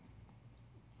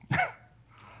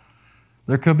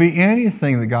 There could be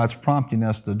anything that God's prompting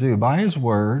us to do by His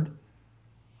Word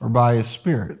or by His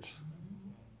Spirit.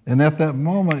 And at that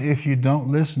moment, if you don't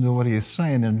listen to what He is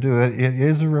saying and do it, it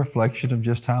is a reflection of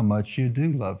just how much you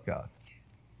do love God.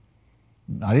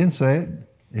 I didn't say it.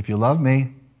 If you love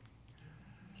me,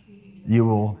 you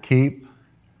will keep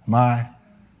my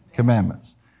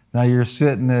commandments. Now you're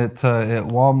sitting at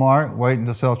Walmart waiting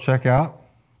to self-checkout,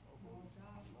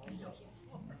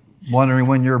 wondering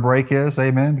when your break is,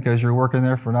 amen, because you're working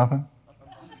there for nothing.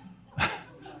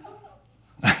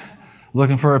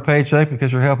 Looking for a paycheck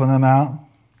because you're helping them out.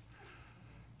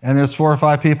 And there's 4 or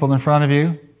 5 people in front of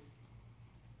you.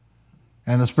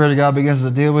 And the Spirit of God begins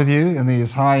to deal with you in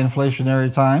these high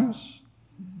inflationary times.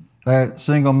 That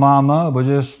single mama with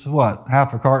just,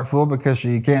 half a cart full because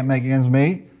she can't make ends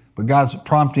meet. But God's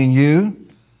prompting you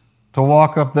to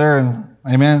walk up there and,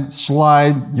 amen,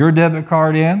 slide your debit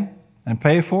card in and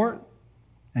pay for it.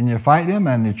 And you fight Him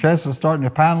and your chest is starting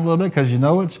to pound a little bit because you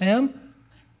know it's Him.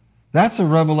 That's a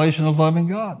revelation of loving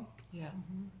God. Yeah.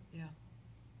 Yeah.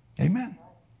 Amen.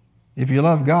 If you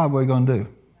love God, what are you going to do?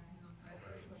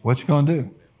 What you going to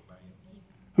do?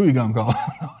 Who are you going to call?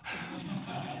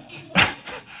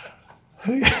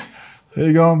 Who are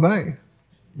you going to obey?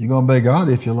 You're going to obey God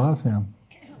if you love Him.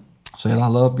 Saying, I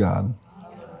love God.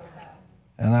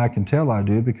 And I can tell I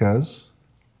do because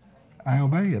I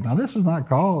obey it. Now, this is not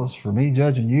cause for me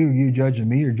judging you, you judging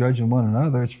me, or judging one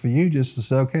another. It's for you just to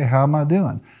say, okay, how am I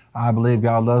doing? I believe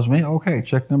God loves me. Okay,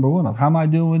 check number 1 off. How am I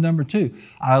doing with number 2?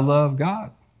 I love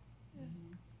God.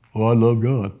 Well, I love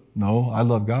God. No, I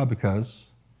love God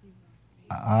because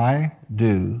I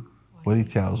do what He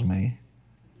tells me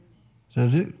to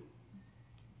do.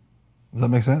 Does that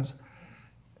make sense?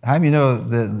 How do you know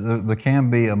that there can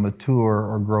be a mature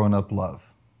or grown up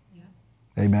love?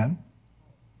 Yeah. Amen?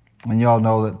 And you all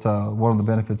know that one of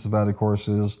the benefits of that, of course,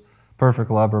 is perfect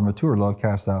love or mature love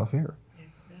casts out fear.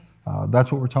 Yes,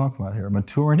 that's what we're talking about here.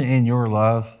 Maturing in your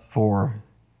love for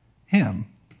Him,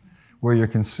 where you're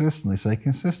consistently, say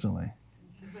consistently.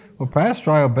 Well,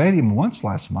 Pastor, I obeyed Him once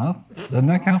last month. Doesn't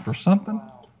that count for something?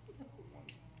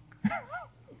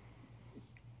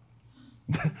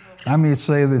 I mean,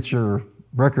 say that your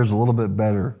record's a little bit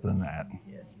better than that.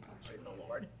 Yes, praise the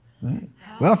Lord.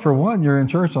 Well, for one, you're in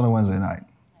church on a Wednesday night.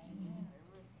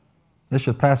 They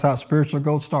should pass out spiritual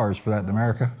gold stars for that in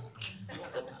America.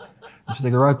 You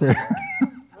stick it right there.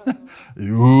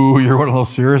 Ooh, you're one of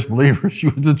those serious believers. You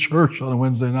went to church on a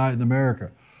Wednesday night in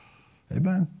America.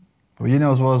 Amen. Well, you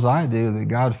know as well as I do that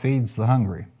God feeds the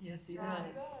hungry. Yes, He does.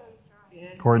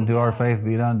 Yes, According to our faith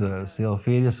be unto us. He'll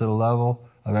feed us at a level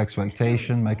of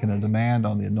expectation, making a demand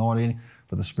on the anointing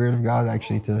for the Spirit of God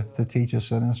actually to teach us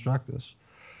and instruct us.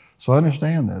 So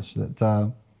understand this,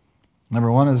 that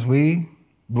number 1 is we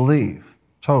believe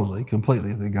totally,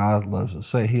 completely that God loves us.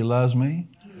 Say, He loves me.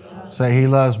 Say, He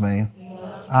loves me.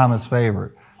 I'm His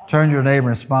favorite. Turn to your neighbor and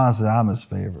respond and say, I'm His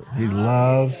favorite. He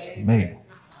loves me.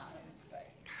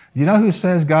 Do you know who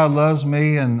says God loves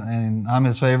me and I'm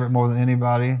His favorite more than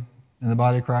anybody in the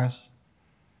body of Christ?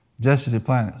 Jesse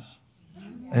Duplantis.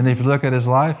 And if you look at his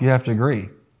life, you have to agree.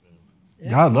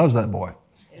 God loves that boy.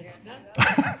 Does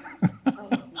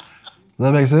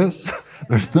that make sense?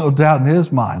 There's no doubt in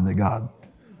his mind that God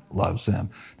loves him.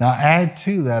 Now add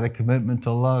to that a commitment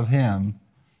to love Him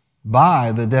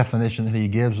by the definition that He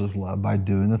gives of love, by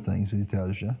doing the things that He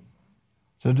tells you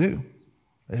to do.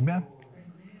 Amen.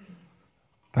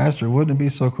 Pastor, wouldn't it be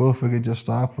so cool if we could just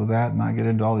stop with that and not get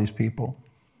into all these people?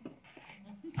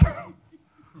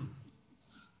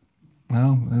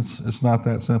 No, it's not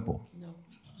that simple.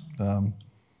 No.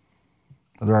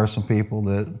 There are some people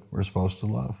that we're supposed to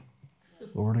love.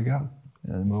 Glory to God.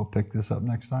 And we'll pick this up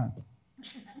next time.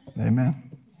 Amen.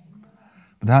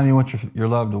 But how do you want your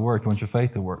love to work? You want your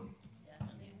faith to work?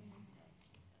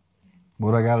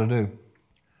 What do I got to do?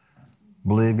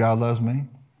 Believe God loves me.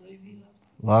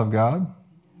 Love God.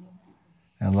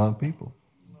 And love people.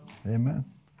 Amen.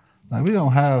 Now, we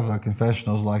don't have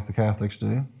confessionals like the Catholics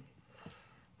do.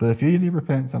 But if you need to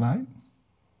repent tonight,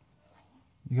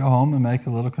 You go home and make a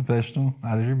little confessional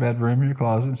out of your bedroom or your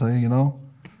closet and say,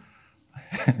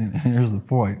 and here's the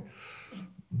point.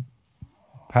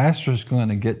 Pastor's going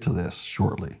to get to this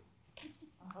shortly.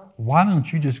 Why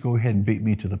don't you just go ahead and beat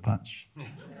me to the punch?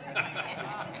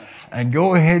 And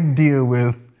go ahead and deal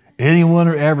with anyone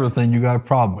or everything you got a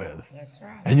problem with. That's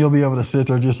right. And you'll be able to sit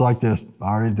there just like this. I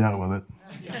already dealt with it.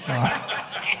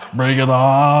 Bring it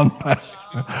on.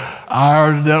 I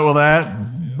already dealt with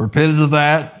that. Repented of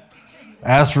that.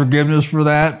 Ask forgiveness for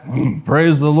that.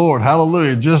 Praise the Lord.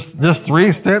 Hallelujah. Just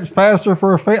 3 steps, Pastor,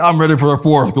 for a faith. I'm ready for a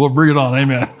 4th. Go bring it on.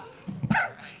 Amen.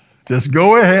 Just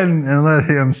go ahead and let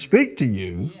him speak to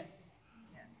you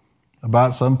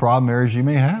about some problem areas you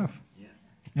may have.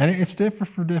 And it's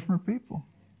different for different people.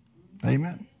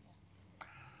 Amen.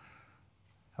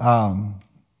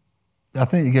 I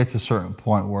think you get to a certain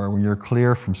point where when you're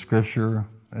clear from Scripture,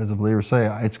 as a believer, say,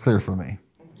 it's clear for me.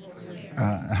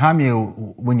 How many,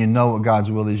 when you know what God's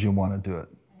will is, you want to do it?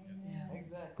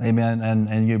 Amen.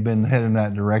 And you've been headed in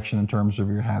that direction in terms of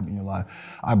your habit in your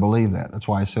life. I believe that. That's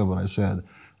why I said what I said.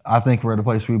 I think we're at a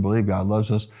place we believe God loves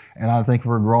us. And I think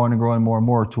we're growing and growing more and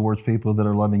more towards people that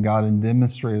are loving God and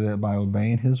demonstrating that by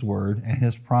obeying His word and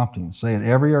His prompting. Say it,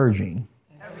 every urging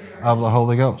of the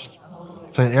Holy Ghost.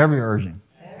 Say it, every urging.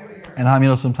 And how many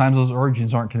know sometimes those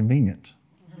urgings aren't convenient?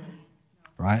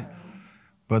 Right?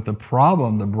 But the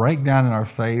problem, the breakdown in our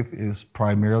faith is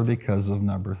primarily because of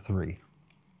number 3.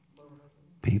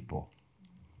 People.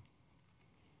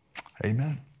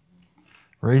 Amen.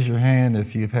 Raise your hand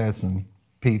if you've had some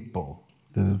people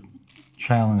that have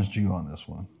challenged you on this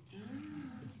one.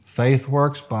 Faith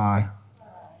works by.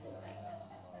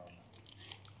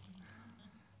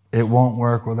 It won't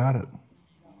work without it.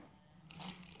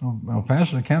 Well,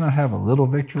 Pastor, can I have a little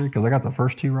victory because I got the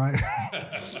first 2 right?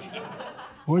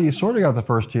 Well, you sort of got the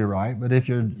first 2 right, but if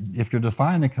you're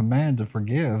defining a command to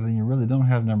forgive, then you really don't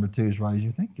have number 2 as right as you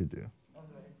think you do.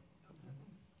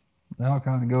 They all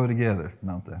kind of go together,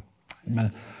 don't they?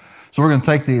 Amen. So we're going to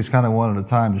take these kind of one at a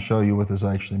time to show you what this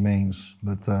actually means.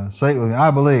 But say it with me.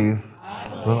 I believe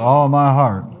with all my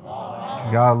heart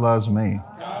God loves me.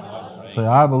 Say,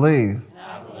 I believe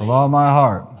with all my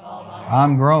heart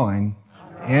I'm growing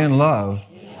in love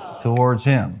towards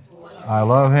Him. I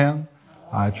love Him.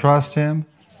 I trust Him.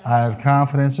 I have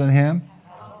confidence in Him.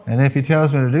 And if He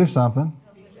tells me to do something,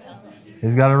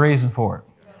 He's got a reason for it.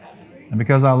 And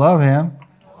because I love Him,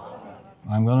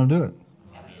 I'm going to do it.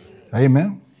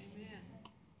 Amen.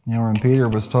 You know, when Peter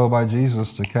was told by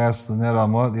Jesus to cast the net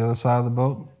on what? The other side of the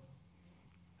boat?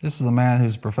 This is a man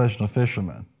who's a professional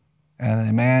fisherman. And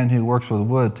a man who works with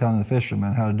wood telling the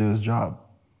fisherman how to do his job.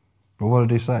 But what did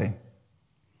he say?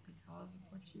 Because of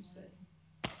what you said.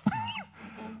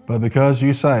 But because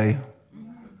you say,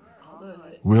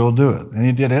 we'll do it. And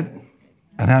he did it.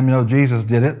 And how many know Jesus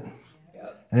did it?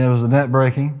 And it was a net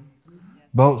breaking,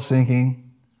 boat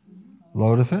sinking,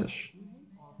 load of fish.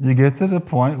 You get to the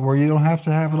point where you don't have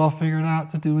to have it all figured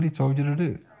out to do what He told you to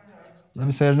do. Let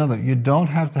me say it another. You don't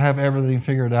have to have everything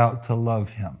figured out to love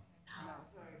Him.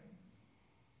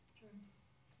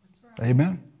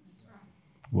 Amen?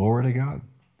 Glory to God.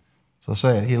 So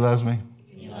say it. He loves me.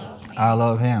 I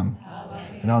love Him.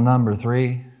 You know, number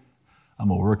 3, I'm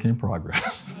a work in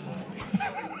progress.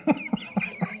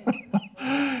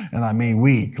 And I mean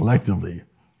we, collectively.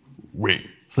 We.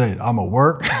 Say it. I'm a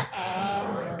work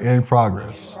in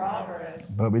progress.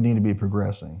 But we need to be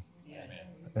progressing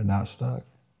and not stuck.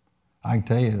 I can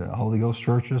tell you, Holy Ghost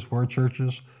churches, Word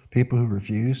churches, people who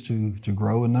refuse to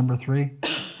grow in number 3,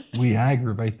 we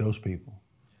aggravate those people.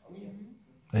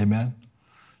 Amen.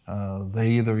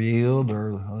 They either yield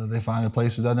or they find a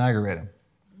place that doesn't aggravate them.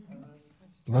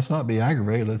 Let's not be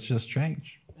aggravated. Let's just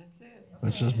change.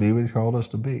 Let's just be what He's called us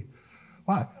to be.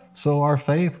 Why? So our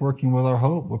faith working with our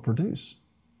hope will produce.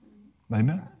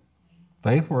 Amen.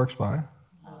 Faith works by.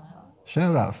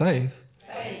 Shout it out. Faith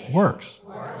works.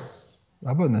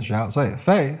 I put in the shout. Say it.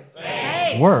 Faith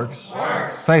works.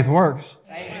 Faith works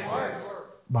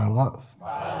by love.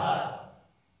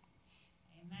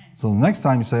 So the next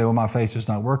time you say, well, my faith's just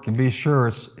not working, be sure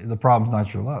the problem's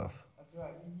not your love.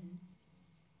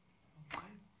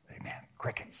 Amen.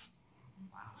 Crickets.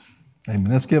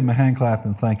 Amen. Let's give Him a hand clap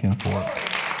and thank Him for it.